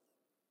what?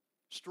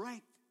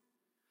 Strength.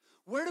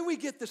 Where do we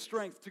get the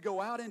strength to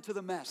go out into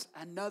the mess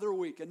another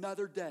week,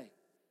 another day?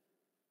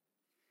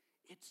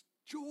 It's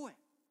joy.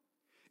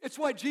 It's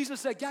why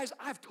Jesus said, guys,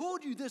 I've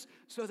told you this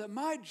so that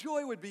my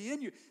joy would be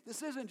in you.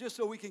 This isn't just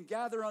so we can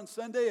gather on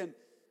Sunday and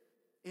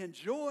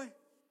enjoy.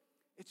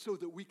 It's so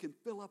that we can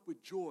fill up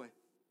with joy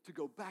to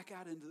go back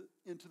out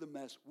into the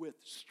mess with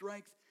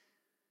strength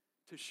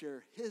to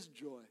share his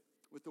joy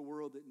with the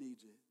world that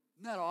needs it.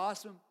 Isn't that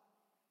awesome?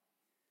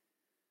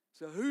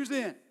 So who's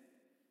in?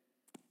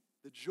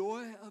 The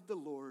joy of the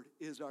Lord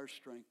is our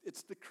strength.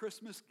 It's the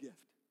Christmas gift.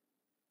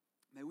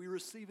 May we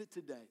receive it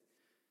today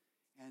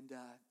and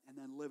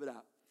then live it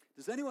out.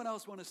 Does anyone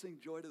else want to sing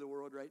Joy to the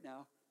World right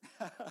now?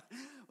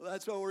 Well,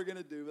 that's what we're going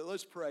to do. But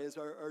let's pray as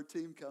our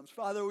team comes.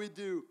 Father, we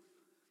do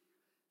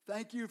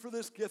thank you for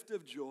this gift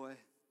of joy.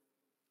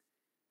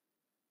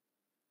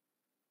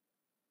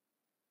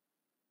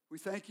 We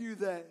thank you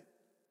that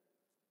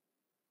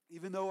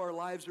even though our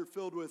lives are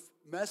filled with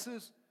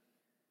messes,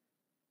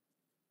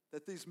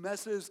 that these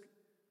messes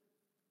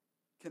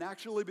can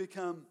actually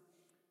become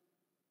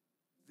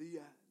the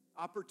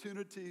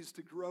opportunities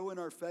to grow in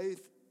our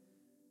faith,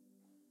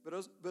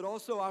 but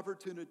also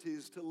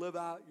opportunities to live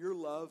out your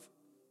love,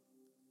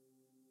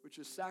 which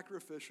is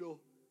sacrificial,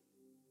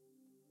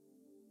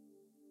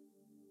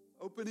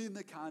 opening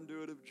the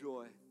conduit of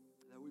joy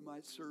that we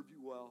might serve you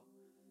well.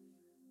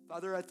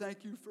 Father, I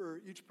thank you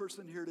for each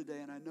person here today,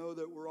 and I know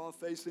that we're all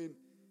facing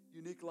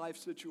unique life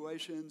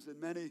situations,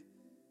 and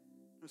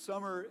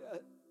some are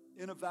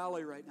in a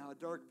valley right now, a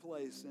dark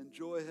place, and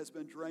joy has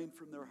been drained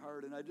from their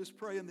heart. And I just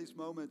pray in these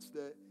moments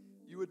that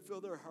you would fill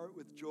their heart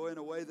with joy in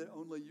a way that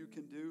only you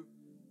can do.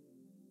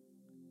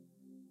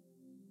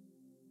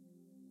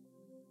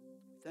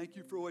 Thank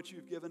you for what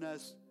you've given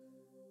us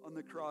on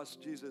the cross,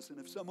 Jesus. And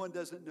if someone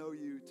doesn't know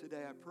you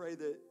today, I pray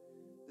that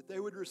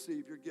they would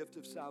receive your gift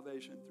of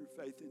salvation through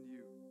faith in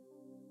you.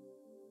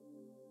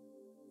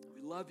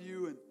 We love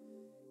you, and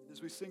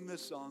as we sing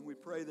this song, we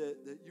pray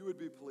that you would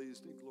be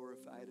pleased and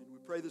glorified. And we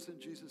pray this in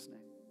Jesus' name.